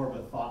 right? That's more of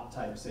a thought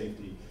type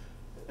safety.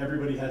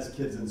 Everybody has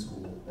kids in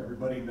school.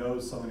 Everybody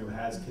knows someone who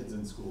has kids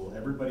in school.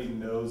 Everybody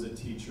knows a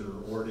teacher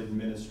or an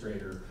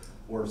administrator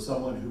or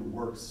someone who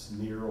works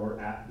near or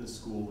at the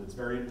school. It's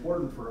very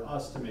important for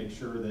us to make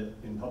sure that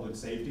in public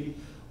safety,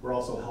 we're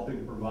also helping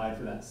to provide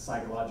for that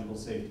psychological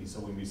safety. So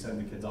when we send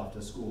the kids off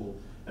to school,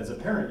 as a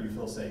parent, you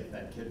feel safe.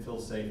 That kid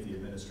feels safe, the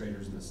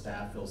administrators and the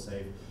staff feel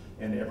safe,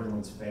 and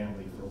everyone's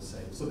family feels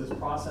safe. So this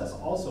process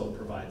also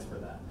provides for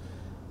that.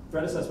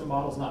 Threat assessment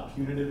model is not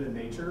punitive in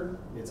nature.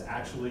 It's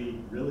actually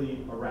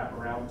really a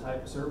wraparound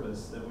type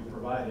service that we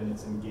provide, and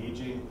it's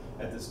engaging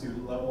at the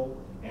student level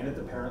and at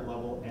the parent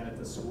level and at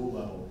the school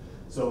level.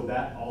 So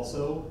that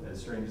also, as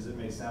strange as it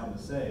may sound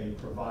to say,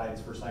 provides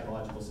for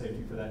psychological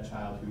safety for that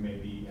child who may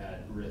be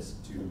at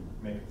risk to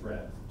make a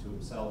threat to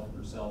himself,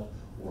 herself,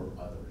 or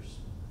others.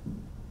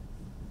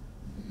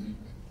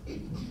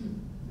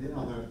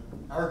 Then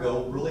our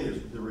goal really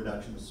is the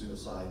reduction of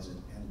suicides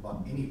and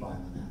any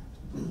violent act.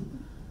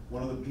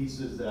 One of the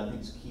pieces that I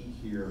think is key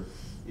here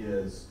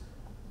is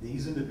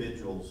these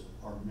individuals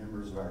are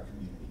members of our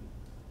community.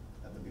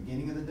 At the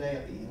beginning of the day,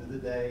 at the end of the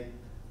day,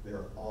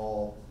 they're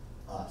all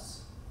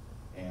us.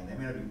 And they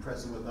may not be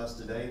present with us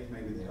today,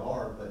 maybe they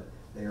are, but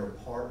they are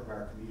part of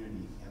our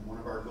community. And one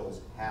of our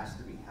goals has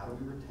to be, how do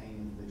we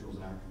retain individuals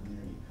in our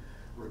community,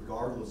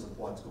 regardless of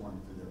what's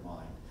going through their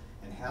mind?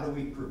 And how do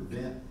we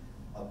prevent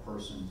a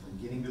person from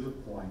getting to the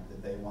point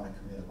that they want to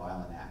commit a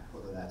violent act,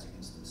 whether that's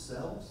against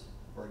themselves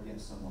or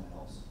against someone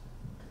else?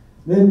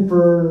 Then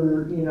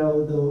for, you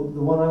know,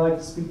 the one I like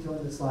to speak to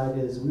on this slide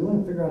is we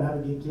want to figure out how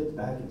to get kids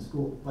back in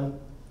school. Like,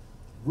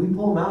 if we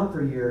pull them out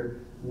for a year,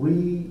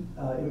 we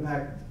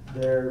impact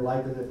their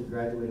likelihood to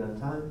graduate on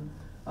time.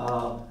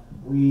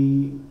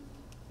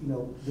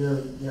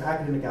 Their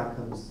academic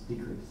outcomes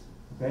decrease,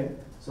 okay?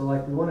 So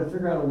like we want to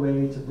figure out a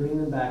way to bring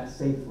them back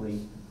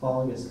safely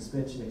following a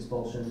suspension,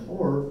 expulsion,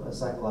 or a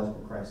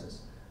psychological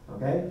crisis,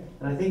 okay?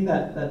 And I think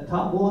that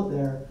top bullet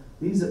there,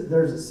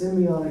 there's a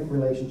symbiotic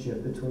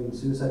relationship between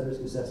suicide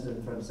risk assessment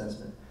and threat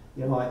assessment.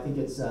 You know, I think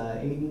it's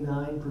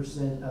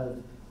 89%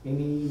 of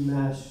any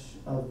mass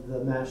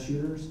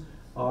shooters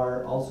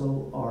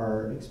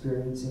are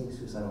experiencing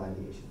suicidal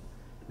ideation.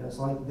 You know,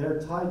 so like they're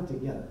tied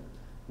together.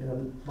 You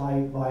know,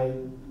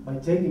 by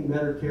taking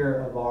better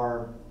care of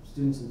our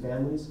students and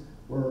families,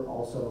 we're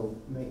also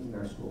making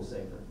our schools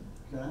safer.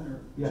 Can I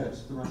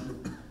interject the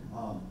run?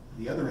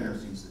 The other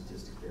interesting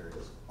statistic there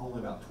is only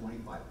about 25%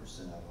 of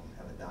them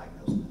have a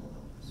diagnosed mental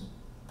illness.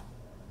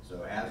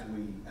 So as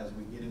we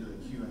get into the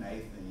Q&A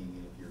thing,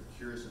 and if you're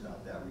curious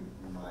about that, we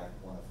might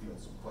want to field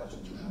some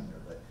questions around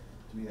there. But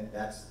to me,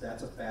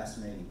 that's a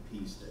fascinating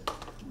piece. That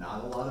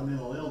not a lot of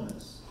mental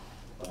illness,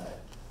 but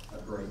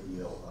a great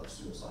deal of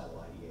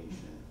suicidal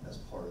ideation as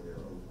part of their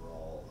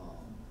overall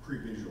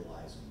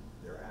pre-visualizing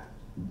their act.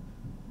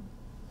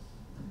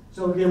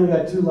 So again, we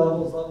got 2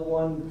 levels. Level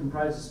 1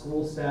 comprises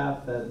school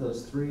staff.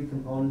 Those 3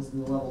 components.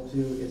 And the level 2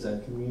 is a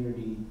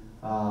community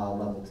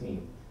level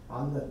team.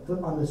 On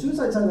the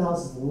suicide side of the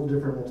house, it's a little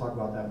different. We'll talk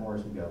about that more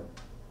as we go.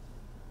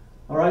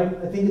 All right.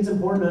 I think it's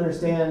important to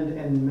understand,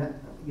 and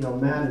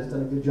Matt has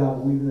done a good job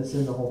of weaving this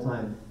in the whole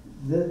time.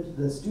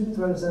 The student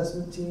threat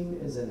assessment team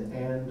is an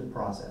and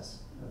process.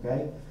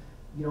 Okay.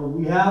 You know,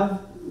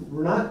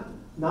 we're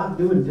not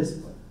doing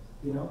discipline.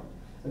 You know,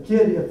 a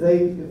kid, if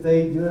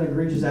they do an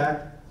egregious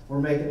act or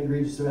make an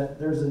egregious threat,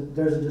 there's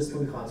a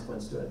discipline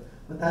consequence to it.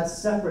 But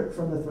that's separate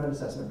from the threat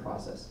assessment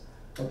process.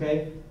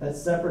 Okay? That's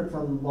separate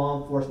from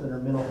law enforcement or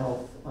mental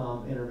health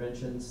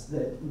interventions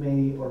that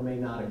may or may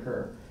not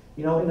occur.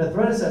 You know, in a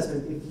threat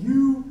assessment, if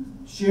you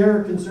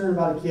share concern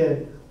about a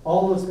kid,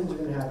 all those things are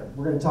going to happen.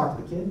 We're going to talk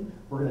to the kid.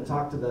 We're going to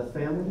talk to the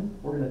family.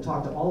 We're going to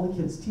talk to all the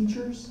kid's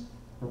teachers.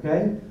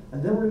 Okay?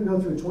 And then we're going to go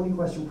through a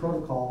 20-question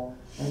protocol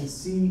and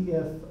see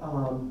if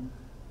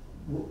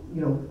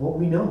what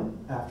we know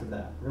after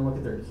that. We're going to look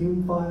at their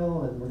CUME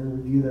file and we're going to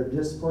review their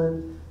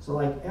discipline. So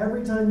like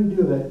every time you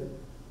do it,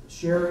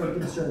 share a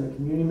concern, a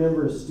community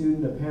member, a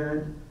student, a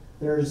parent,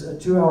 there's a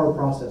 2-hour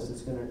process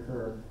that's going to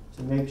occur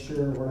to make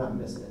sure we're not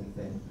missing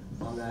anything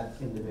on that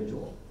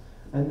individual.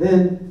 And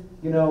then,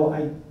 you know,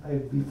 I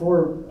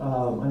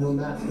know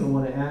Matt's going to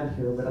want to add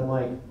here, but I'm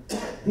like, I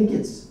think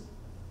it's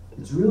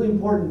it's really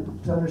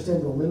important to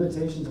understand the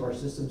limitations of our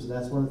systems, and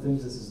that's one of the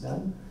things this has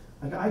done.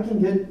 Like, I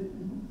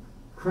can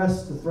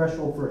crest the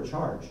threshold for a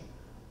charge,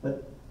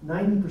 but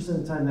 90%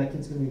 of the time that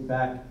kid's gonna be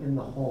back in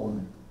the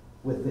home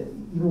with it,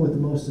 even with the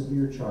most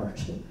severe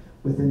charge,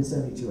 within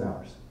 72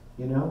 hours,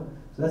 you know?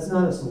 So that's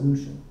not a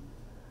solution.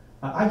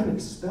 I can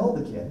expel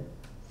the kid,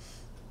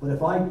 but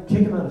if I kick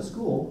him out of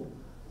school,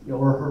 you know,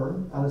 or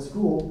her out of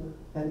school,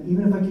 and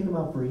even if I kick them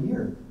out for a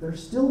year, they're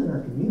still in our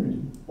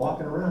community,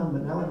 walking around,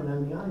 but now I don't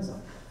have any eyes on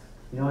them.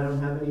 You know, I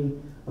don't have any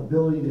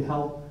ability to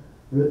help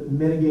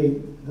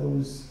mitigate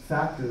those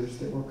factors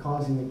that were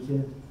causing a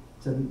kid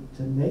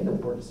to make a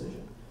poor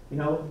decision. You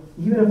know,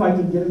 even if I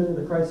can get them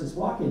into the crisis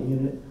walk-in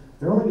unit,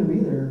 they're only going to be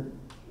there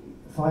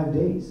 5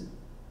 days.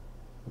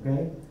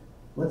 Okay?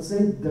 Let's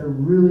say they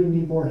really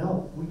need more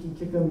help. We can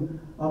kick them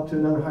up to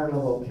another higher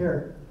level of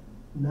care.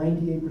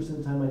 98% of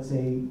the time, I'd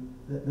say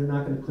that they're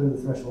not going to clear the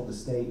threshold to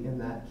stay in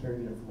that care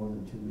unit for more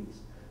than 2 weeks.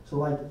 So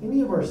like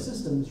any of our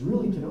systems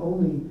really can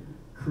only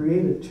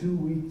create a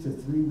 2-week to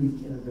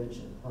 3-week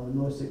intervention on the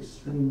most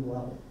extreme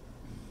level.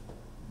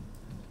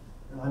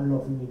 I don't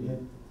know if we need to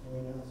hit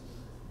anything else.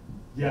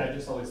 Yeah, I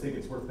just always think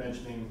it's worth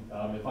mentioning,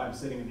 if I'm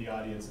sitting in the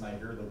audience and I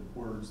hear the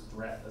words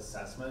threat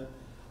assessment,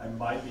 I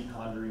might be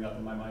conjuring up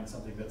in my mind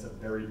something that's a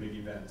very big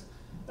event.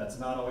 That's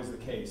not always the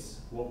case.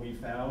 What we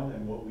found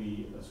and what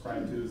we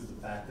ascribe to is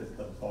the fact that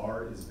the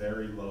bar is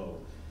very low.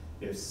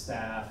 If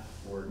staff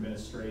or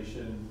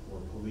administration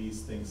or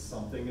police thinks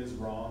something is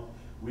wrong,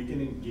 we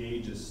can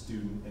engage a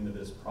student into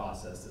this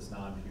process, this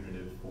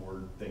non-punitive,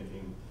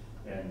 forward-thinking,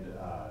 and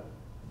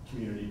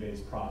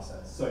community-based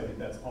process. So I think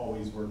that's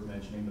always worth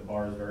mentioning. The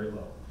bar is very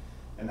low.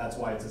 And that's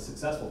why it's a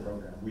successful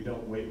program. We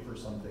don't wait for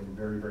something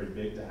very, very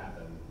big to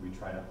happen. We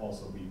try to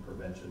also be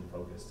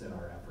prevention-focused in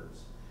our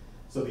efforts.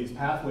 So these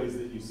pathways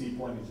that you see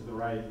pointing to the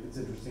right, it's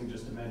interesting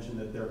just to mention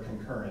that they're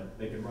concurrent.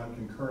 They can run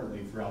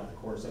concurrently throughout the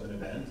course of an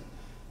event,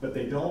 but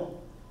they don't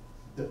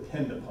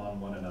depend upon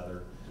one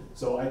another.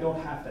 So I don't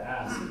have to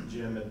ask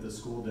Jim at the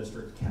school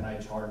district, can I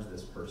charge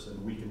this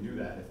person? We can do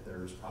that. If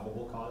there's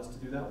probable cause to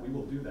do that, we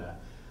will do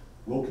that.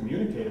 We'll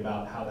communicate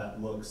about how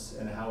that looks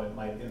and how it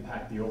might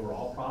impact the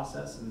overall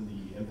process and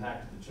the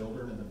impact of the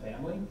children and the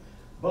family.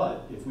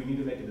 But if we need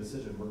to make a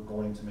decision, we're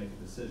going to make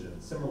a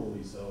decision.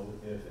 Similarly, so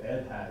if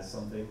Ed has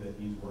something that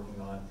he's working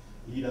on,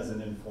 he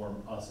doesn't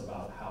inform us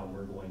about how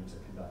we're going to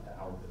conduct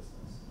our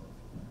business.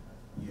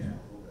 Yeah,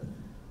 a little bit.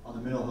 On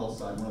the mental health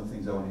side, one of the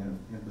things I want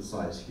to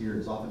emphasize here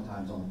is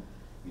oftentimes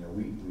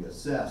we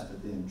assess,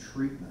 but then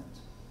treatment.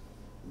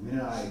 The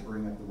minute I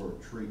bring up the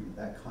word treatment,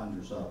 that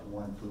conjures up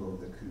one flew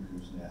over the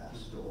cuckoo's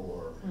nest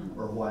or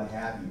what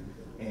have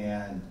you.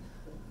 And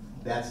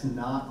that's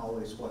not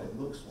always what it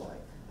looks like.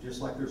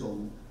 Just like there's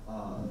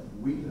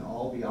we can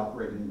all be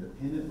operating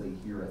independently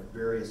here at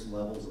various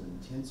levels of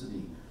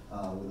intensity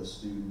with a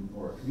student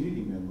or a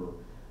community member.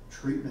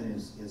 Treatment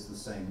is the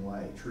same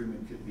way.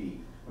 Treatment could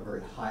be a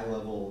very high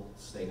level,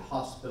 state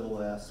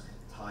hospital-esque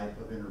type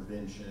of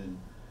intervention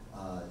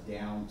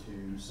down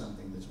to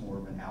something that's more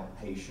of an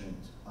outpatient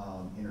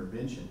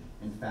intervention.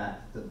 In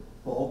fact, the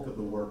bulk of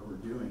the work we're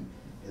doing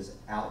is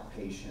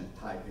outpatient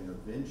type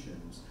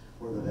interventions,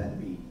 whether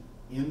that be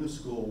in the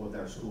school with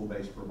our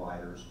school-based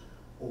providers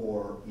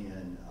or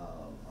in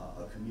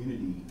a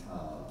community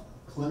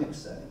clinic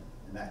setting,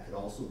 and that could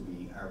also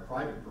be our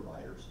private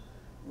providers.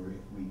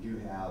 We do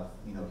have,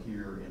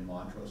 here in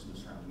Montrose and the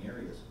surrounding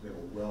areas, we have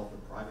a wealth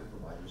of private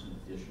providers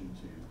in addition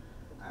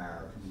to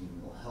our community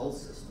mental health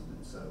system,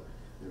 and so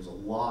there's a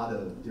lot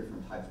of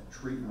different types of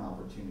treatment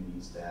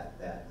opportunities that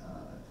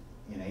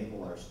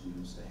enable our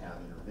students to have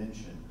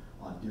intervention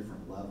on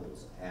different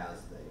levels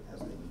as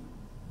they need.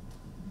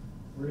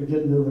 We're going to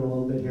get moving a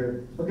little bit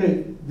here.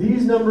 Okay,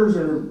 these numbers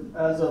are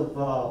as of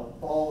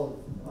fall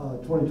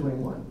of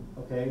 2021,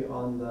 okay,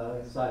 on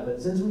the side.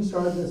 But since we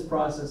started this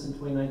process in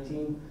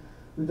 2019,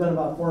 we've done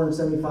about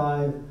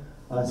 475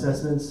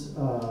 assessments,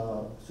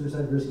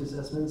 suicide risk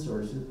assessments,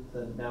 or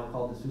now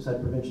called the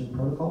Suicide Prevention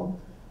Protocol.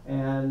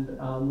 And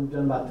we've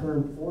done about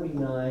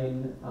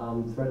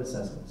 249 threat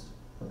assessments,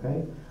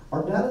 okay?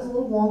 Our data's a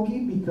little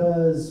wonky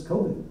because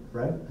COVID,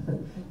 right?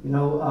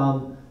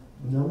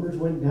 Numbers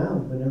went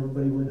down when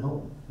everybody went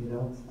home,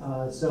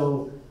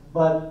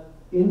 but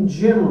in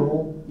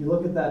general, you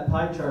look at that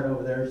pie chart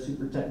over there,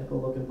 super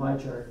technical looking pie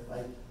chart,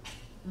 like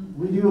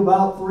we do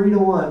about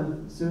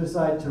 3-to-1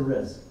 suicide to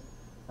risk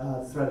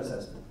threat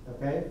assessment,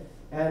 okay?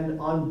 And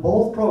on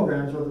both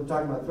programs, whether we're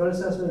talking about threat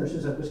assessment or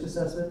suicide risk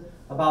assessment,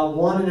 about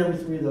 1 in every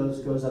 3 of those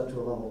goes up to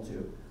a level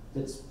 2.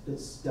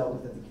 It's dealt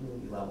with at the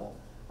community level.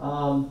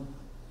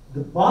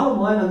 The bottom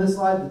line on this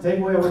slide, the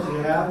takeaway I want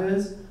you to have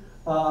is,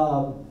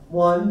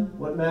 one,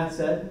 what Matt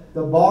said,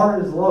 the bar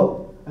is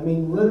low. I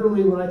mean,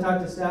 literally when I talk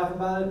to staff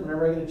about it,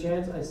 whenever I get a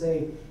chance, I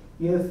say,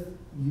 if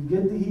you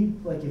get the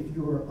heat, like if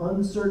you are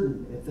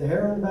uncertain, if the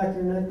hair on the back of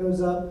your neck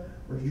goes up,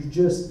 or you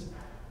just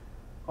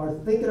are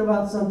thinking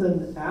about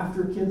something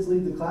after kids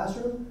leave the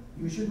classroom,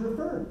 you should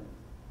refer.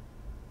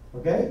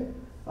 Okay?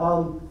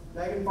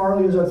 Megan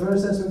Farley is our threat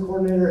assessment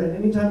coordinator, and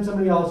anytime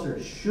somebody else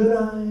says, should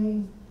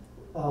I?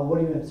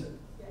 What do you answer?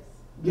 Yes.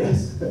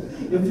 Yes.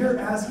 If you're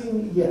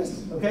asking,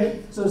 yes.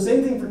 Okay? So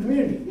same thing for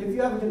community. If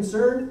you have a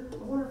concern, I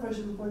wonder if I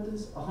should report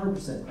this,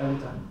 100%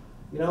 every time.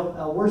 You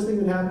know, worst thing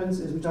that happens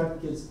is we talk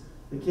to kids,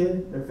 the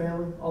kid, their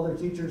family, all their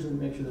teachers, and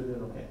make sure they're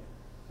doing okay.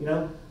 You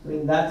know? I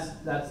mean, that's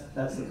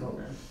the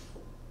program.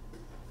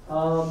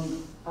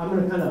 I'm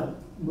going to kind of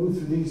move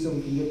through these so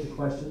we can get to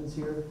questions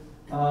here.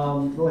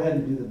 Go ahead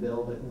and do the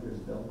bill. I think there's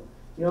a bill.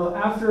 You know,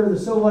 after the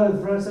so what of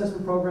the threat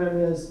assessment program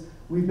is,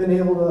 we've been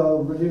able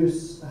to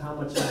reduce how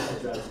much time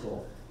kids are out of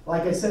school.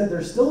 Like I said,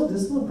 there's still a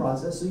discipline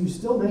process, so you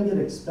still may get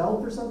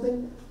expelled for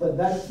something, but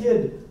that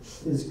kid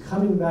is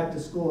coming back to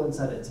school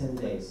inside of 10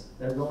 days.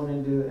 They're going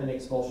into an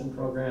expulsion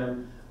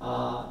program,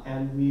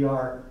 and we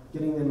are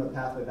getting them a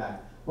pathway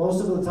back.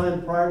 Most of the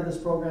time prior to this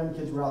program,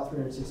 kids were out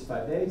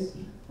 365 days.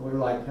 And we were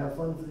like, have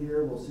fun for the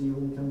year, we'll see you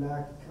when you come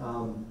back.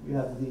 You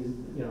have these,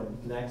 you know, you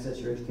can access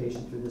your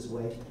education through this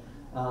way.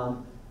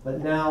 But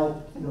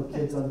now, you know,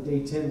 kids on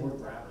day 10 work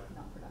forever.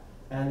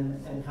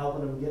 And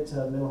helping them get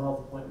to mental health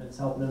appointments,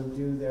 helping them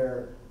do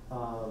their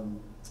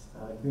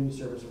community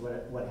service or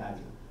what have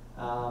you.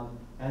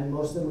 And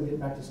most of them will get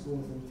back to school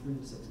within 3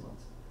 to 6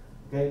 months,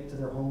 okay, to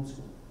their home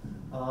school.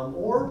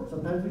 Or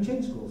sometimes we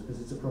change schools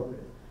because it's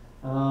appropriate.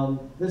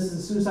 This is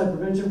the suicide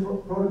prevention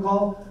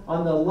protocol.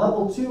 On the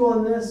level 2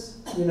 on this,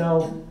 you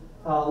know,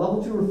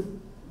 level 2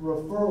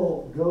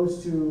 referral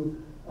goes to,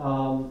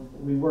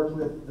 we work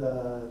with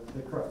the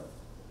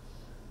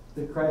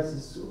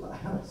crisis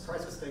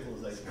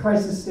stabilization.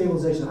 Crisis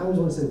stabilization. I always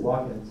want to say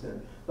walk-in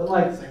center, but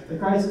like the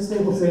crisis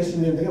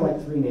stabilization unit, they got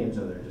like 3 names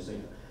over there, just so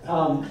you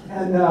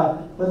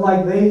know. But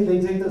like they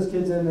take those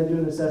kids in, they do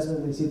an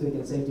assessment, they see if they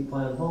can safety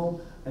plan them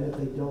home, and if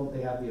they don't,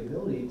 they have the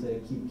ability to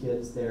keep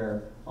kids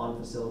there on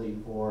facility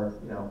for,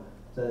 you know,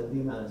 the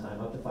amount of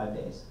time, up to 5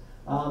 days.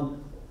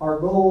 Our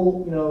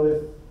goal, you know,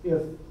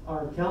 if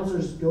our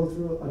counselors go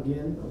through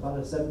again about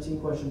a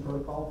 17-question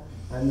protocol,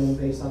 and then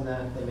based on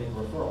that, they make a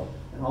referral.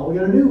 And all we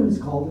got to do is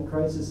call the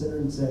crisis center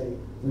and say,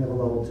 we have a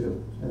level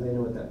 2, and they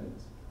know what that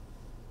means.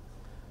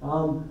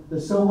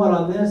 The so what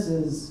on this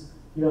is,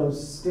 you know,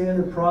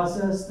 standard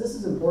process. This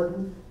is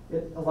important.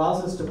 It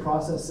allows us to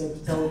process safety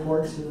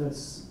telereports. You know,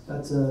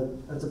 that's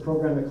a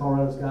program that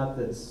Colorado's got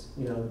that's,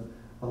 you know,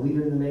 a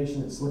leader in the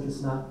nation. It's slick as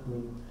snot. I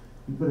mean,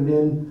 you put it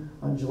in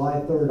on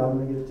July 3rd, I'm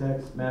going to get a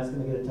text, Matt's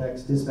going to get a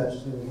text, dispatch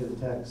is going to get a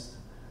text,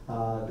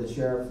 the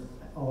sheriff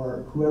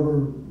or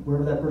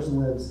wherever that person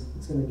lives,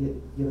 it's going to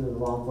get given to the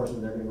law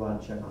enforcement. They're going to go out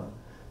and check on it.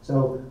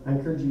 So I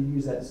encourage you to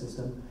use that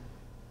system.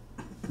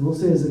 I will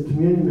say, as a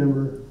community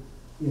member,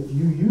 if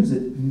you use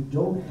it, you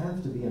don't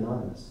have to be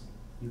anonymous.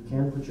 You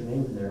can put your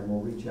name in there and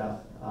we'll reach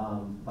out.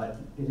 But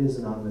it is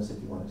anonymous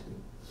if you want it to be.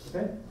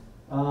 Okay?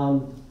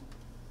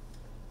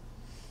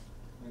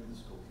 Maybe the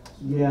school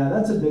council. Yeah,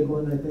 that's a big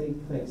one, I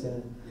think. Thanks,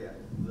 Ed.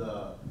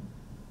 Yeah.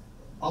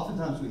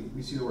 Oftentimes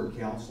we see the word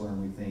counselor and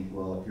we think,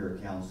 well, if you're a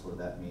counselor,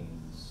 that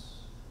means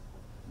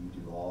you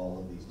do all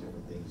of these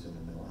different things in the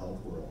mental health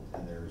world.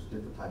 And there's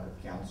different type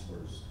of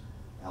counselors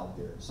out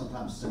there.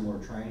 Sometimes similar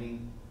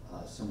training,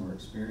 similar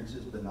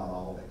experiences, but not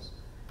always.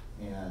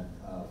 And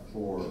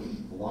for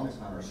the longest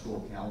time, our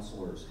school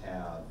counselors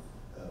have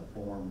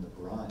borne the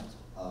brunt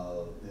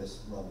of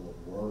this level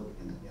of work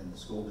in the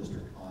school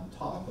district, on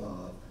top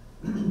of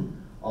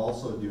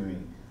also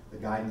doing the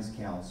guidance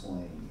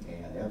counseling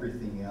and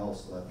everything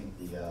else. I think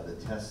the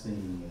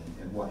testing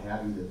and what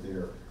have you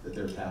that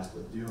they're tasked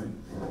with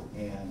doing,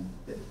 and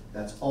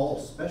that's all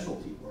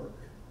specialty work,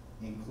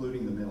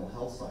 including the mental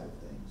health side of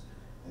things.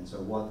 And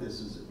so what this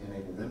has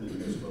enabled them to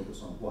do is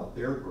focus on what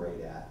they're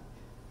great at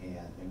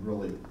and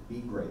really be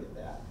great at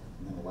that,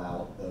 and then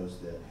allow those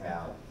that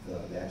have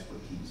the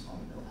expertise on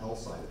the mental health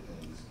side of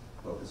things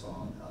focus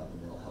on the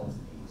mental health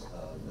needs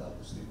of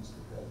the students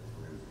that go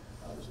through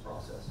this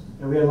process.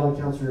 And we had a lot of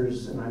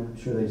counselors, and I'm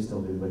sure they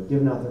still do, but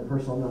giving out their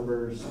personal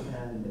numbers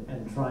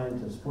and trying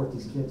to support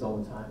these kids all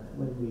the time.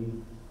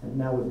 And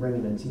now we're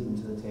bringing a team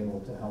to the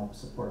table to help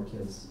support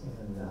kids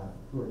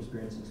who are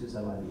experiencing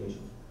suicidal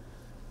ideation.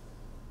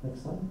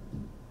 Next slide.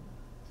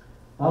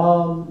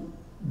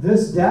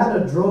 This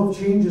data drove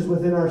changes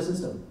within our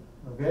system.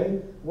 Okay,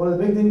 one of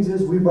the big things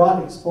is we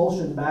brought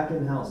expulsion back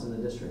in-house in the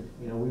district.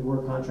 You know, we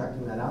were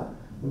contracting that out.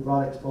 We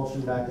brought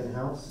expulsion back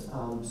in-house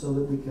so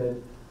that we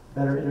could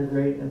better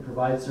integrate and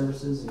provide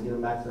services and get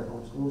them back to their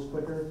home schools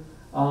quicker.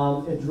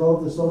 It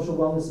drove the social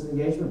wellness and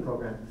engagement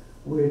program,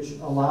 which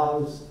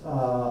allows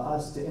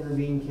us to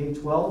intervene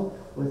K-12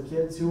 with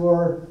kids who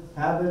are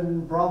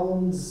having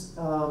problems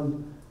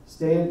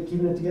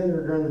keeping it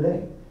together during the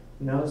day.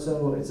 You know,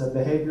 so it's a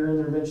behavior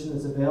intervention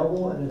that's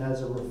available, and it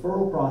has a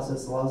referral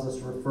process that allows us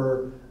to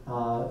refer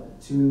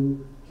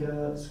to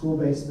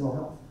school-based mental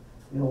health.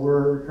 You know,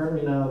 we're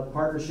currently in a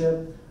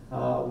partnership.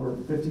 We're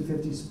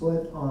 50-50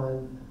 split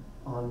on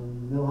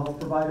mental health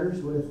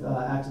providers with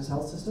Access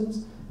Health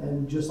Systems,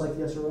 and just like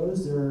the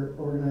SROs, they're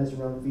organized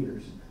around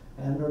feeders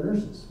and our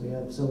nurses. We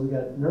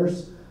got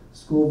nurse,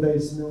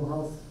 school-based mental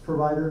health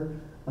provider,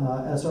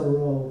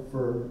 SRO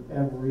for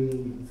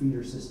every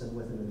feeder system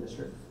within the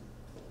district.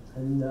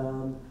 And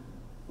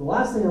the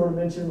last thing I want to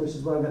mention, which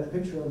is what I've got the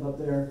picture of up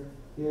there,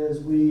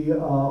 is we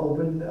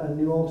opened a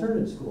new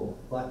alternative school,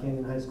 Black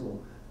Canyon High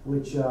School,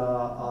 which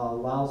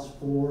allows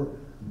for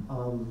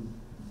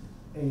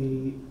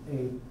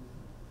an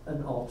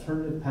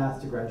alternative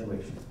path to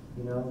graduation.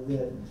 You know,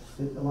 that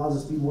it allows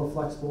us to be more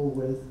flexible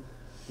with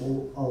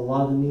a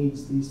lot of the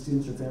needs these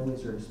students or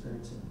families are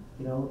experiencing.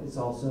 You know, it's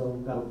also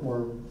got a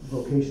more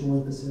vocational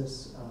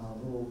emphasis,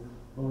 a little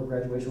lower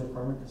graduation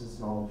requirement because it's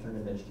an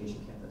alternative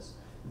education campus.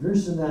 If you're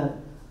interested in that,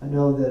 I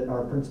know that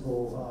our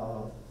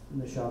principal,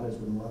 Ms. Chavez,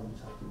 would love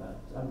to talk to you about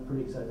it. I'm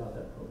pretty excited about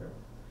that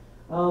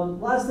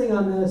program. Last thing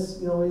on this,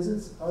 you know,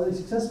 are they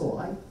successful?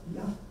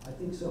 Yeah, I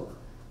think so.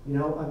 You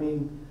know, I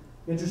mean,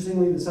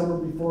 interestingly, the summer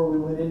before we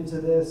went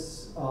into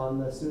this, on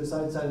the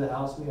suicide side of the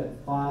house, we had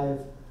 5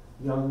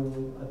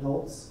 young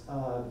adults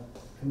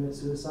commit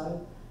suicide,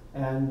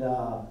 and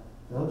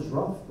it was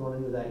rough going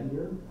into that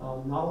year.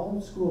 Not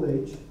all school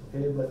age,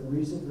 okay, but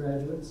recent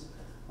graduates,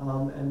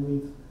 and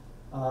we've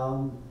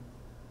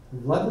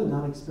luckily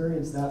not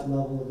experienced that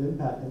level of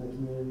impact in the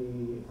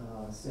community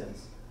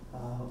since. I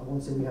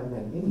won't say we haven't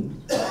had any.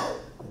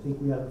 I think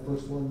we had the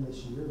first one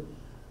this year.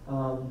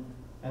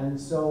 And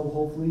so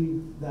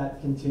hopefully that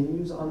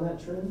continues on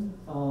that trend.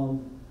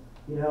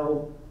 You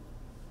know,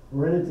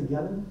 we're in it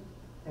together,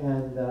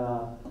 and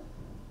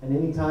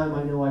anytime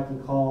I know I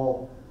can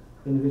call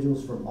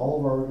individuals from all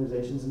of our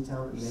organizations in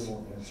town, and they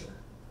will answer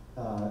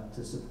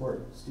to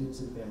support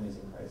students and families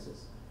in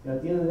crisis. You know,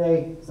 at the end of the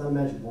day, it's not a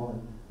magic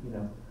wand, you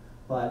know,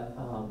 but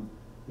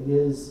it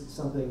is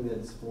something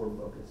that's forward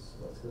focused.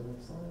 So let's go to the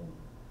next slide.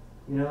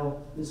 You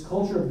know, this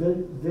culture of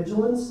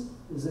vigilance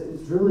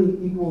is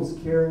really equals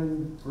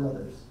caring for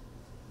others.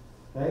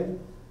 Okay,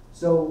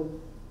 so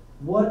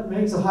what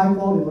makes a high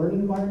quality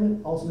learning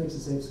environment also makes a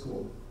safe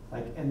school.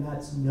 And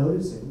that's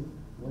noticing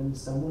when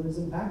someone is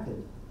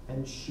impacted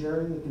and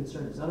sharing the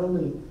concerns. Not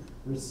only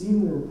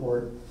receiving the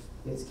report,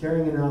 it's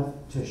caring enough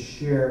to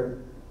share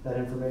that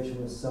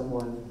information with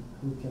someone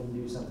who can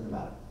do something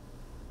about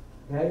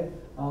it. Okay,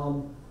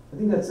 I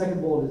think that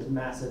second bullet is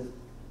massive.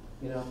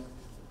 You know,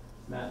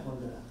 Matt, one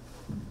minute.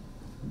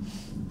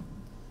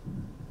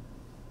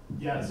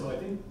 Yeah, so I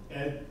think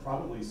Ed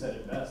probably said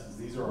it best, is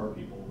these are our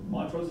people.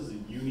 Montrose is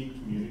a unique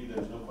community,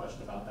 there's no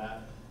question about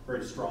that.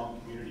 Very strong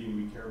community, and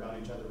we care about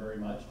each other very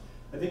much.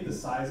 I think the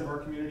size of our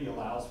community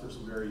allows for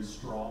some very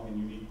strong and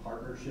unique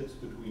partnerships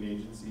between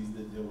agencies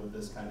that deal with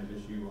this kind of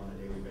issue on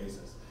a daily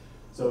basis.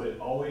 So it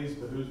always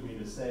behooves me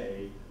to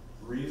say,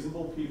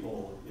 reasonable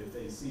people, if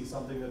they see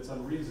something that's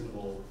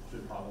unreasonable,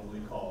 should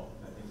probably call.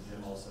 I think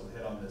Jim also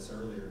hit on this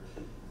earlier.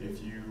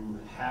 If you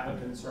have a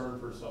concern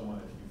for someone,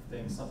 if you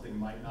think something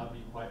might not be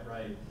quite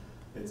right,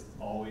 it's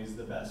always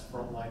the best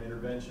frontline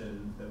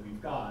intervention that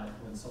we've got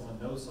when someone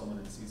knows someone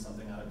and sees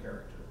something out of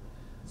character.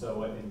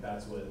 So I think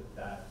that's what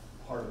that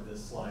part of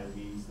this slide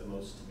means the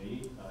most to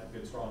me.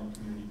 Good, strong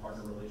community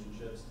partner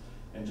relationships,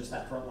 and just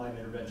that frontline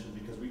intervention,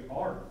 because we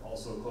are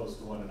also close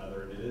to one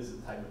another, and it is a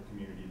type of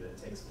community that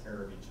takes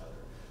care of each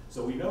other.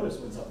 So we notice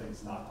when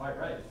something's not quite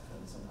right,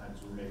 and sometimes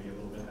we're maybe a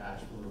little bit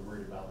bashful or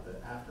worried about the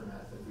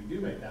aftermath if we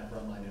do make that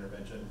frontline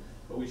intervention,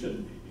 but we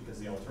shouldn't be, because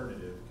the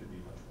alternative could be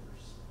much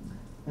worse.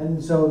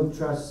 And so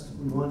trust,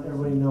 we want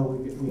everybody to know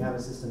we have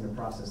a system to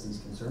process these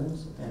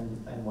concerns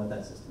and what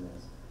that system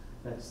is.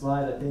 Next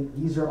slide. I think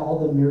these are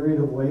all the myriad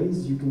of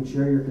ways you can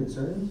share your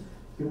concerns.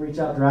 You can reach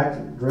out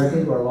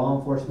directly to our law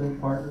enforcement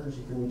partners.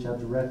 You can reach out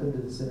directly to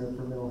the Center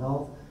for Mental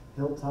Health,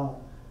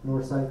 Hilltop,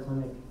 Northside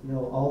Clinic. You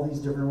know, all these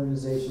different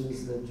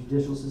organizations, the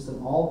judicial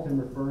system, all can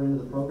refer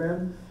into the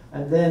program.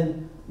 And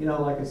then, you know,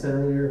 like I said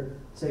earlier,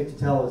 Safe to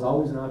Tell is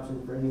always an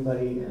option for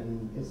anybody,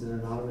 and it's an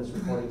anonymous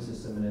reporting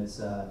system, and it's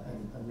a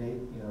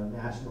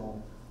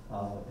national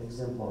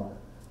exemplar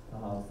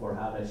for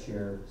how to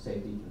share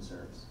safety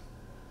concerns.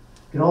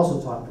 You can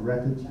also talk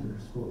directly to your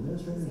school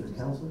administrators or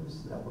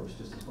counselors. That works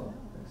just as well.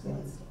 Next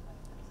slide.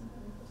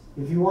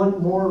 If you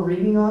want more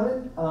reading on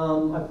it,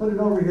 I put it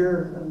over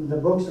here, and the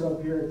books are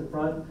up here at the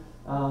front.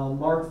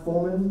 Mark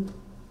Fullman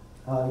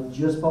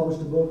just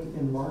published a book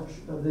in March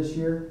of this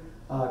year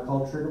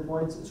called Trigger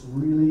Points. It's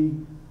really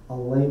a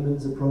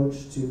layman's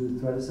approach to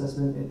threat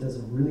assessment. It does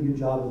a really good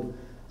job of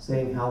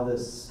saying how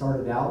this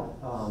started out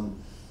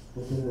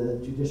within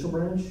the judicial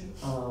branch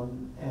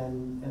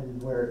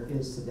and where it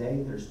is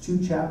today. There's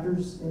 2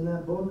 chapters in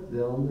that book,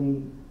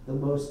 the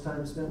most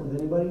time spent with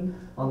anybody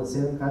on the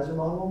Salem-Keizer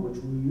model, which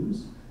we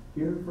use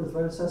here for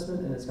threat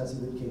assessment, and it's got some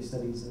good case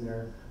studies in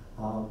there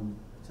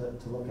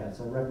to look at.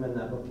 So I recommend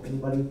that book to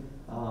anybody,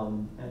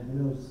 and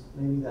who knows,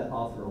 maybe that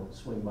author will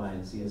swing by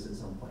and see us at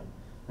some point.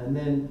 And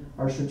then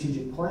our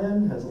strategic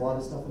plan has a lot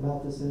of stuff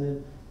about this in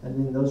it, and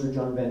then those are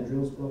John Van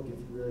Driel's book if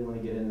you really want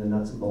to get into the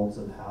nuts and bolts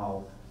of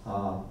how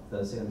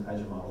the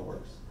Salem-Keizer model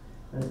works.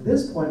 And at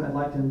this point, I'd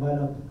like to invite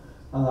up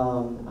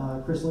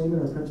Chris Lehman,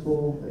 our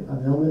principal,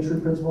 an elementary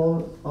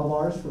principal of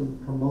ours from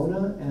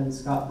Pomona, and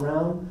Scott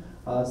Brown,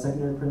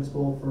 secondary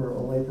principal for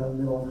Olathe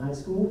Middle and High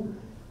School.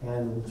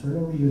 And we'll turn it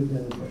over to you if you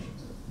have any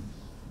questions.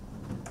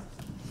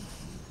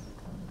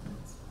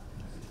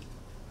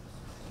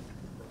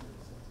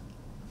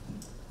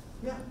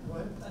 Yeah, go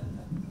ahead.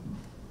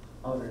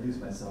 I'll introduce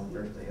myself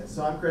first, I guess.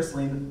 So I'm Chris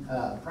Lehman,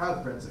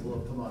 proud principal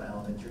of Pomona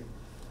Elementary.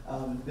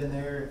 Been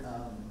there,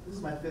 this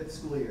is my 5th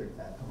school year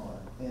at Pomona,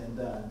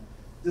 and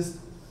just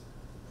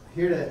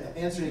here to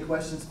answer any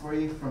questions for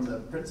you from the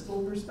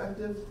principal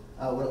perspective,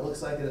 what it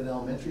looks like at an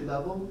elementary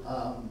level,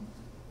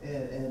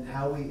 and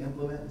how we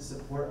implement and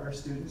support our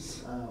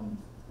students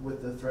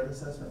with the threat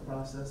assessment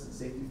process and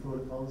safety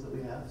protocols that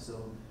we have.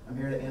 So I'm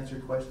here to answer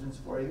questions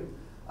for you.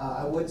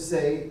 I would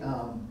say,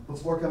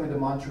 before coming to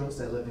Montrose,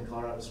 I lived in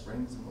Colorado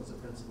Springs and was a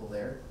principal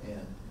there.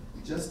 And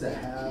just to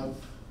have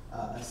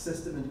a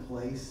system in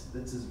place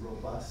that's as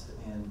robust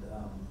and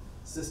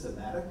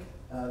systematic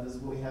as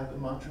what we have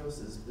in Montrose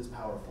is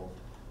powerful.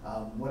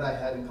 What I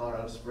had in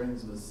Colorado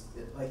Springs was,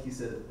 like you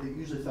said, it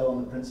usually fell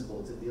on the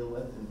principal to deal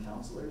with and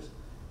counselors.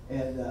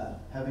 And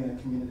having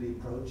a community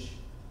approach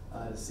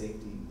to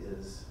safety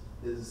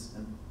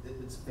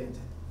it's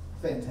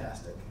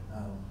fantastic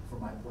from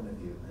my point of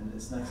view. And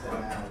it's nice to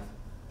have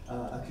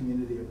a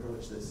community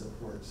approach that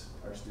supports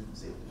our student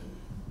safety.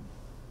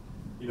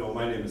 You know,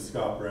 my name is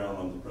Scott Brown.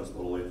 I'm the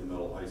principal of Latham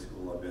Middle High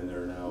School. I've been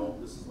there now.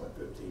 This is my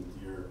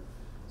 15th year,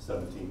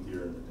 17th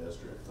year in the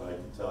district. I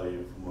can tell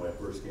you from when I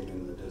first came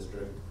into the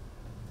district,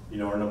 you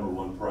know, our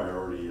 #1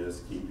 priority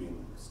is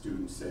keeping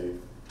students safe.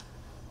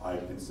 I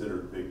consider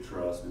it a big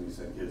trust when you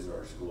send kids to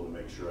our school to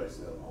make sure I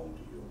send them home to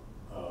you.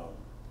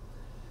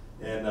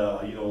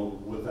 You know,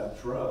 with that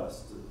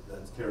trust,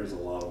 that carries a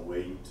lot of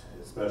weight,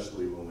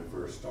 especially when we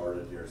first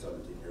started here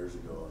 17 years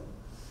ago.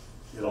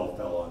 And it all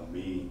fell on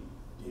me,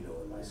 you know,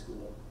 in my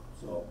school.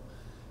 So,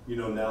 you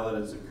know, now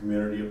that it's a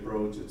community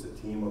approach, it's a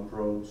team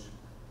approach,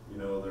 you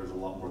know, there's a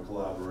lot more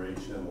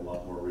collaboration, a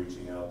lot more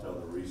reaching out to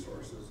other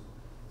resources.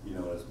 You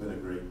know, it's been a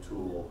great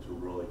tool to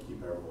really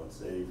keep everyone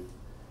safe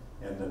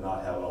and to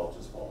not have it all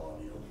just fall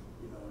on you.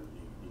 You know,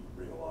 you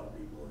bring a lot of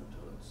people into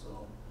it.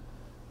 So,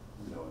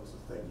 you know, it's a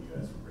thank you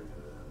guys for bringing it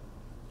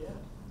in. Yeah.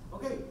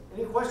 Okay,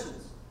 any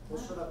questions?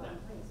 We'll shut up now.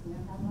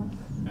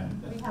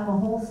 We have a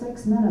whole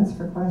 6 minutes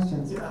for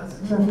questions. Yeah.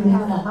 So if you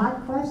have a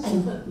hot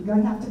question, you're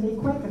going to have to be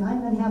quick, and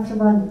I'm going to have to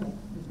run today.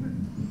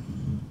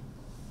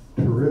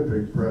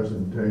 Terrific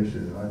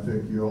presentation. I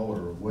think you all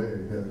are way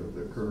ahead of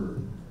the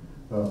curve.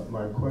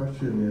 My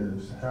question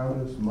is, how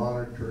does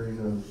monitoring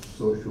of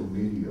social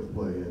media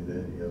play into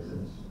any of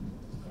this?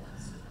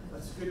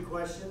 That's a good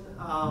question.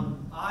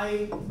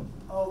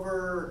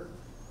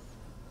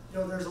 You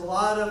know, there's a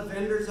lot of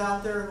vendors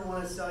out there who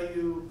want to sell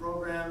you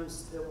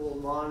programs that will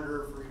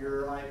monitor for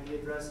your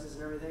IP addresses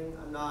and everything.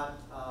 I'm not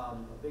a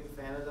big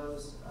fan of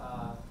those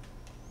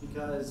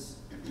because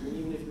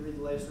even if you read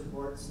the latest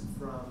reports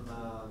from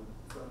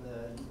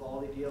the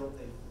Uvalde deal,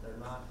 they're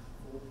not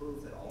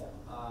foolproof at all.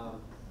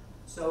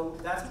 So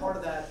that's part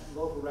of that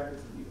local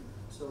records review.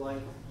 So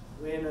like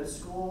when a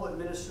school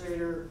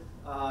administrator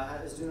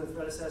is doing a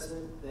threat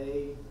assessment,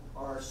 they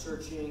are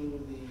searching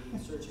the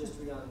search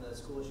history on the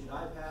school issued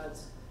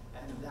iPads,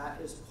 and that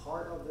is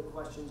part of the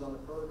questions on the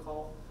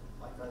protocol.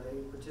 Like, are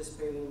they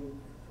participating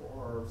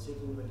or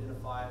seeking to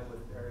identify with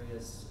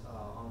various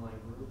online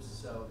groups?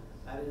 So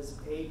that is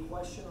a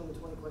question on the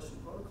 20-question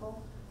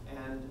protocol,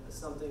 and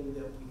something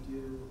that we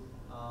do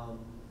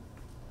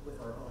with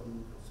our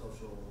own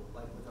social,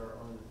 like with our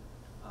own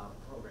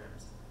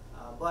programs.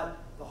 But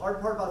the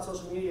hard part about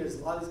social media is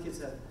a lot of these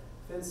kids have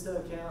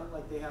Finsta account,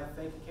 like they have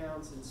fake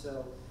accounts, and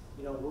so,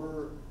 you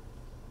know,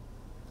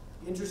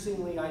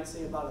 interestingly, I'd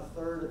say about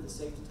 1/3 of the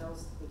safety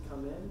tells that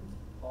come in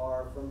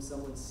are from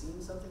someone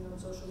seeing something on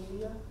social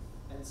media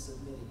and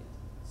submitting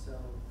it. So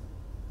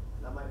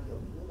that might be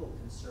a little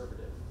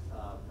conservative.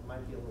 It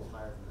might be a little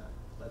higher than that.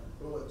 But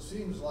Well, it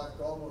seems like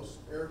almost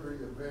every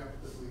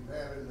event that we've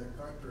had in the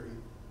country,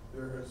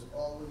 there has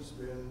always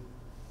been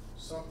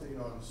something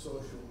on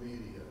social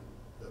media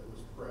that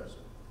was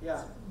present.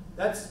 yeah,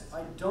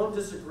 I don't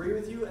disagree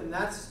with you, and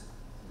that's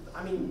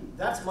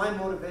my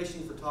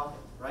motivation for talking,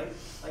 right?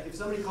 Like if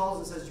somebody calls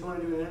and says, do you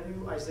want to do an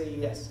interview? I say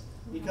yes.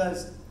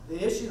 Because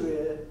the issue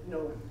is, you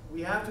know,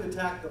 we have to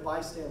attack the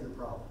bystander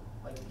problem.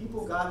 Like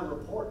people got to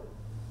report.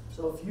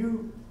 So if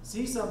you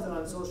see something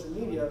on social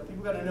media,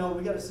 people got to know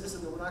we got a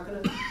system that we're not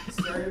going to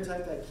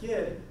stereotype that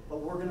kid, but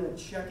we're going to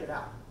check it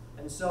out.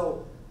 And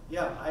so,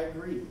 yeah, I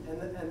agree.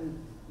 And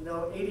you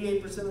know,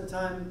 88% of the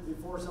time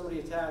before somebody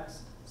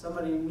attacks,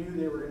 somebody knew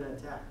they were going to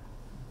attack.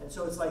 And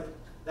so it's like,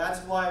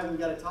 that's why we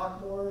got to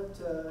talk more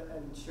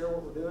and share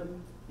what we're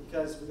doing,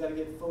 because we got to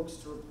get folks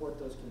to report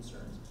those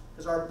concerns.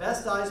 Because our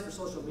best eyes for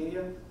social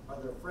media are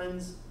their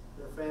friends,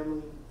 their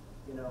family,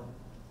 you know,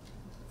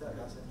 if that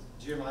makes sense.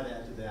 Jim, I'd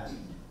add to that.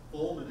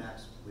 Pullman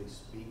actually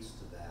speaks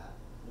to that.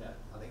 Yeah.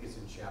 I think it's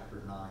in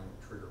chapter 9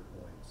 of Trigger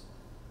Points,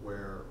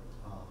 where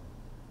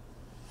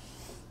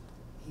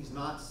he's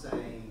not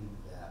saying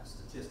that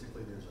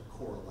statistically there's a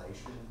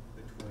correlation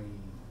between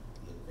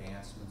the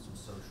advancements of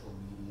social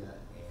media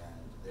and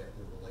the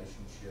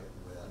relationship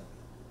with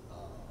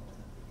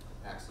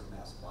acts of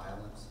mass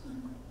violence,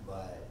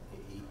 but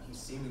he's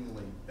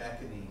seemingly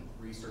beckoning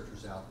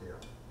researchers out there,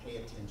 pay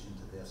attention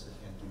to this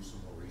and do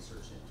some more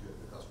research into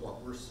it, because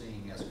what we're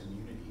seeing as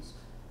communities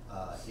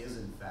is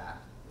in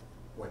fact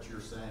what you're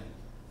saying.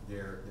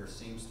 there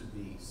seems to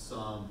be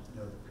some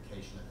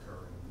notification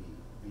occurring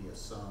via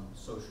some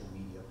social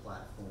media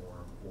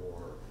platform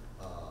or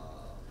a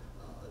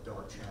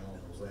dark channel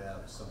on the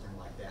web, something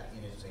like that,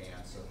 in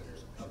advance of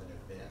an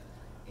event.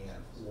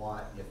 And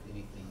what, if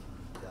anything, can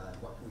be done?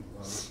 What can we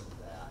learn from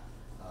that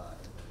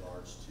in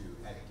regards to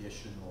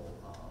additional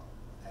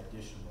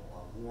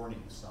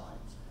warning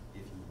signs,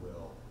 if you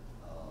will,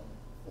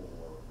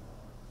 for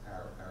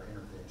our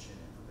intervention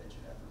and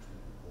prevention efforts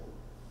moving forward?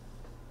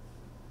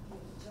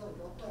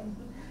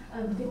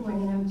 Good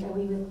morning, I'm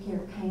Joey with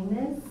Pure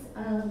Kindness.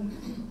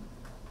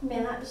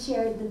 Matt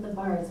shared that the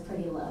bar is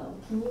pretty low.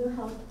 Can you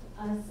help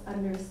us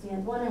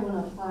understand? One, I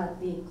want to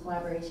applaud the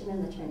collaboration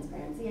and the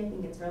transparency. I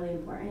think it's really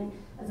important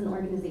as an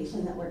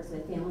organization that works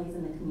with families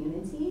in the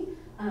community,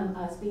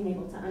 us being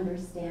able to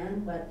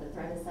understand what the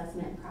threat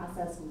assessment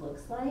process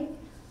looks like.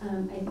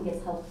 I think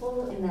it's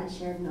helpful in that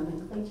shared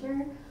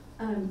nomenclature.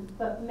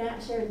 But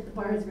Matt shared the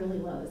bar is really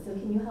low, so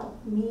can you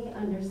help me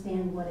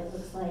understand what it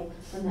looks like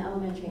from the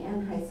elementary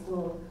and high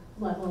school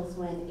levels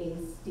when a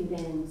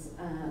student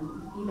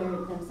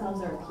either themselves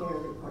or a peer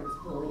reports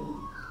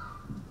bullying?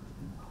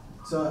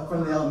 So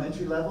from the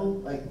elementary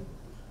level, like,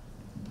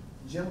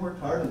 Jim worked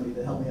hard on me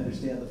to help me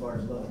understand the bar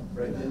is low,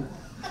 right, Jim?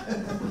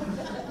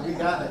 We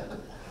got it.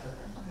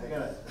 I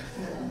got it.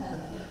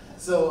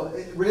 So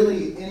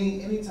really,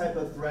 any type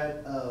of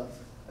threat of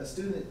a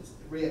student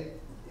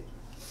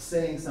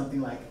saying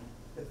something like,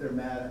 if they're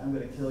mad, I'm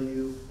going to kill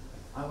you,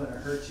 I'm going to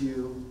hurt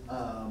you.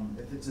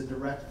 If it's a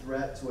direct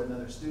threat to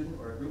another student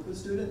or a group of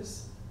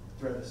students,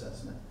 threat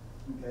assessment.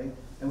 Okay,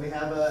 and we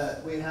have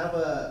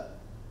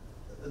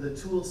the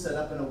tools set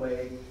up in a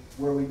way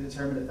where we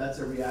determine if that's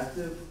a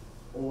reactive,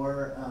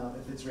 or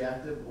if it's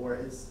reactive, or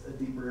it's a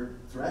deeper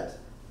threat.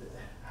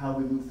 How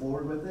we move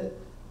forward with it.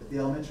 At the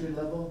elementary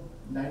level,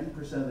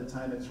 90% of the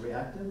time it's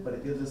reactive, but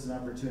it gives us an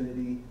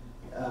opportunity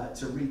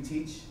to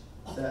reteach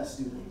that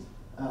student.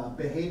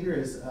 Behavior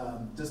is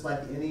just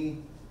like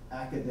any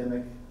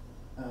academic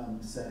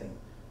setting.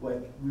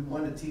 Like, we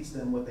want to teach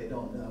them what they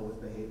don't know with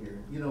behavior.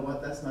 You know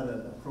what? That's not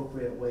an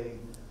appropriate way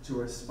to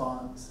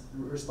respond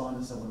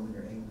to someone when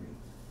you're angry.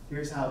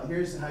 Here's how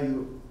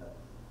you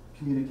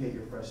communicate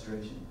your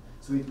frustration.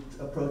 So we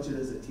approach it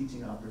as a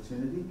teaching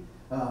opportunity,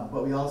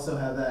 but we also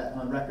have that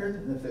on record.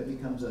 And if it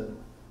becomes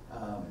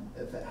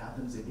if it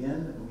happens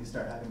again and we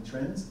start having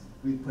trends,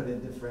 we put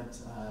in different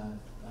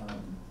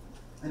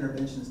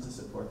interventions to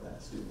support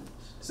that student.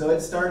 So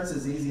it starts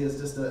as easy as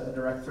just a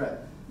direct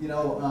threat. You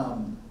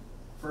know,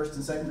 first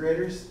and second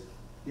graders,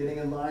 getting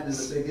in line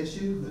is a big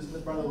issue. Who's in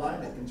the front of the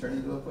line? It can turn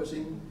into a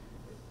pushing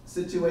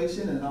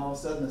situation, and all of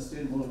a sudden the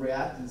student will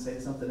react and say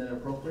something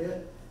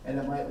inappropriate, and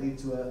it might lead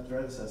to a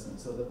threat assessment.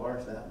 So the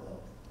bar's that low.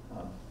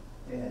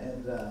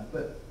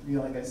 But you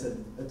know, like I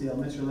said, at the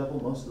elementary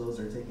level, most of those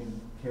are taken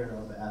care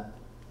of at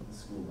the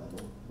school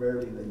level.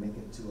 Rarely they make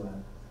it to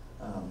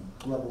a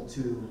level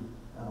 2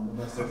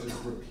 unless there's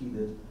just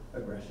repeated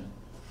aggression.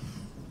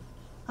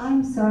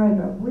 I'm sorry,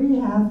 but we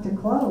have to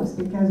close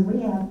because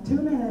we have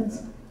 2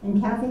 minutes and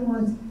Kathy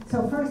wants.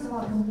 So first of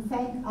all, can we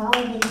thank all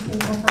of these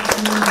people for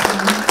coming in?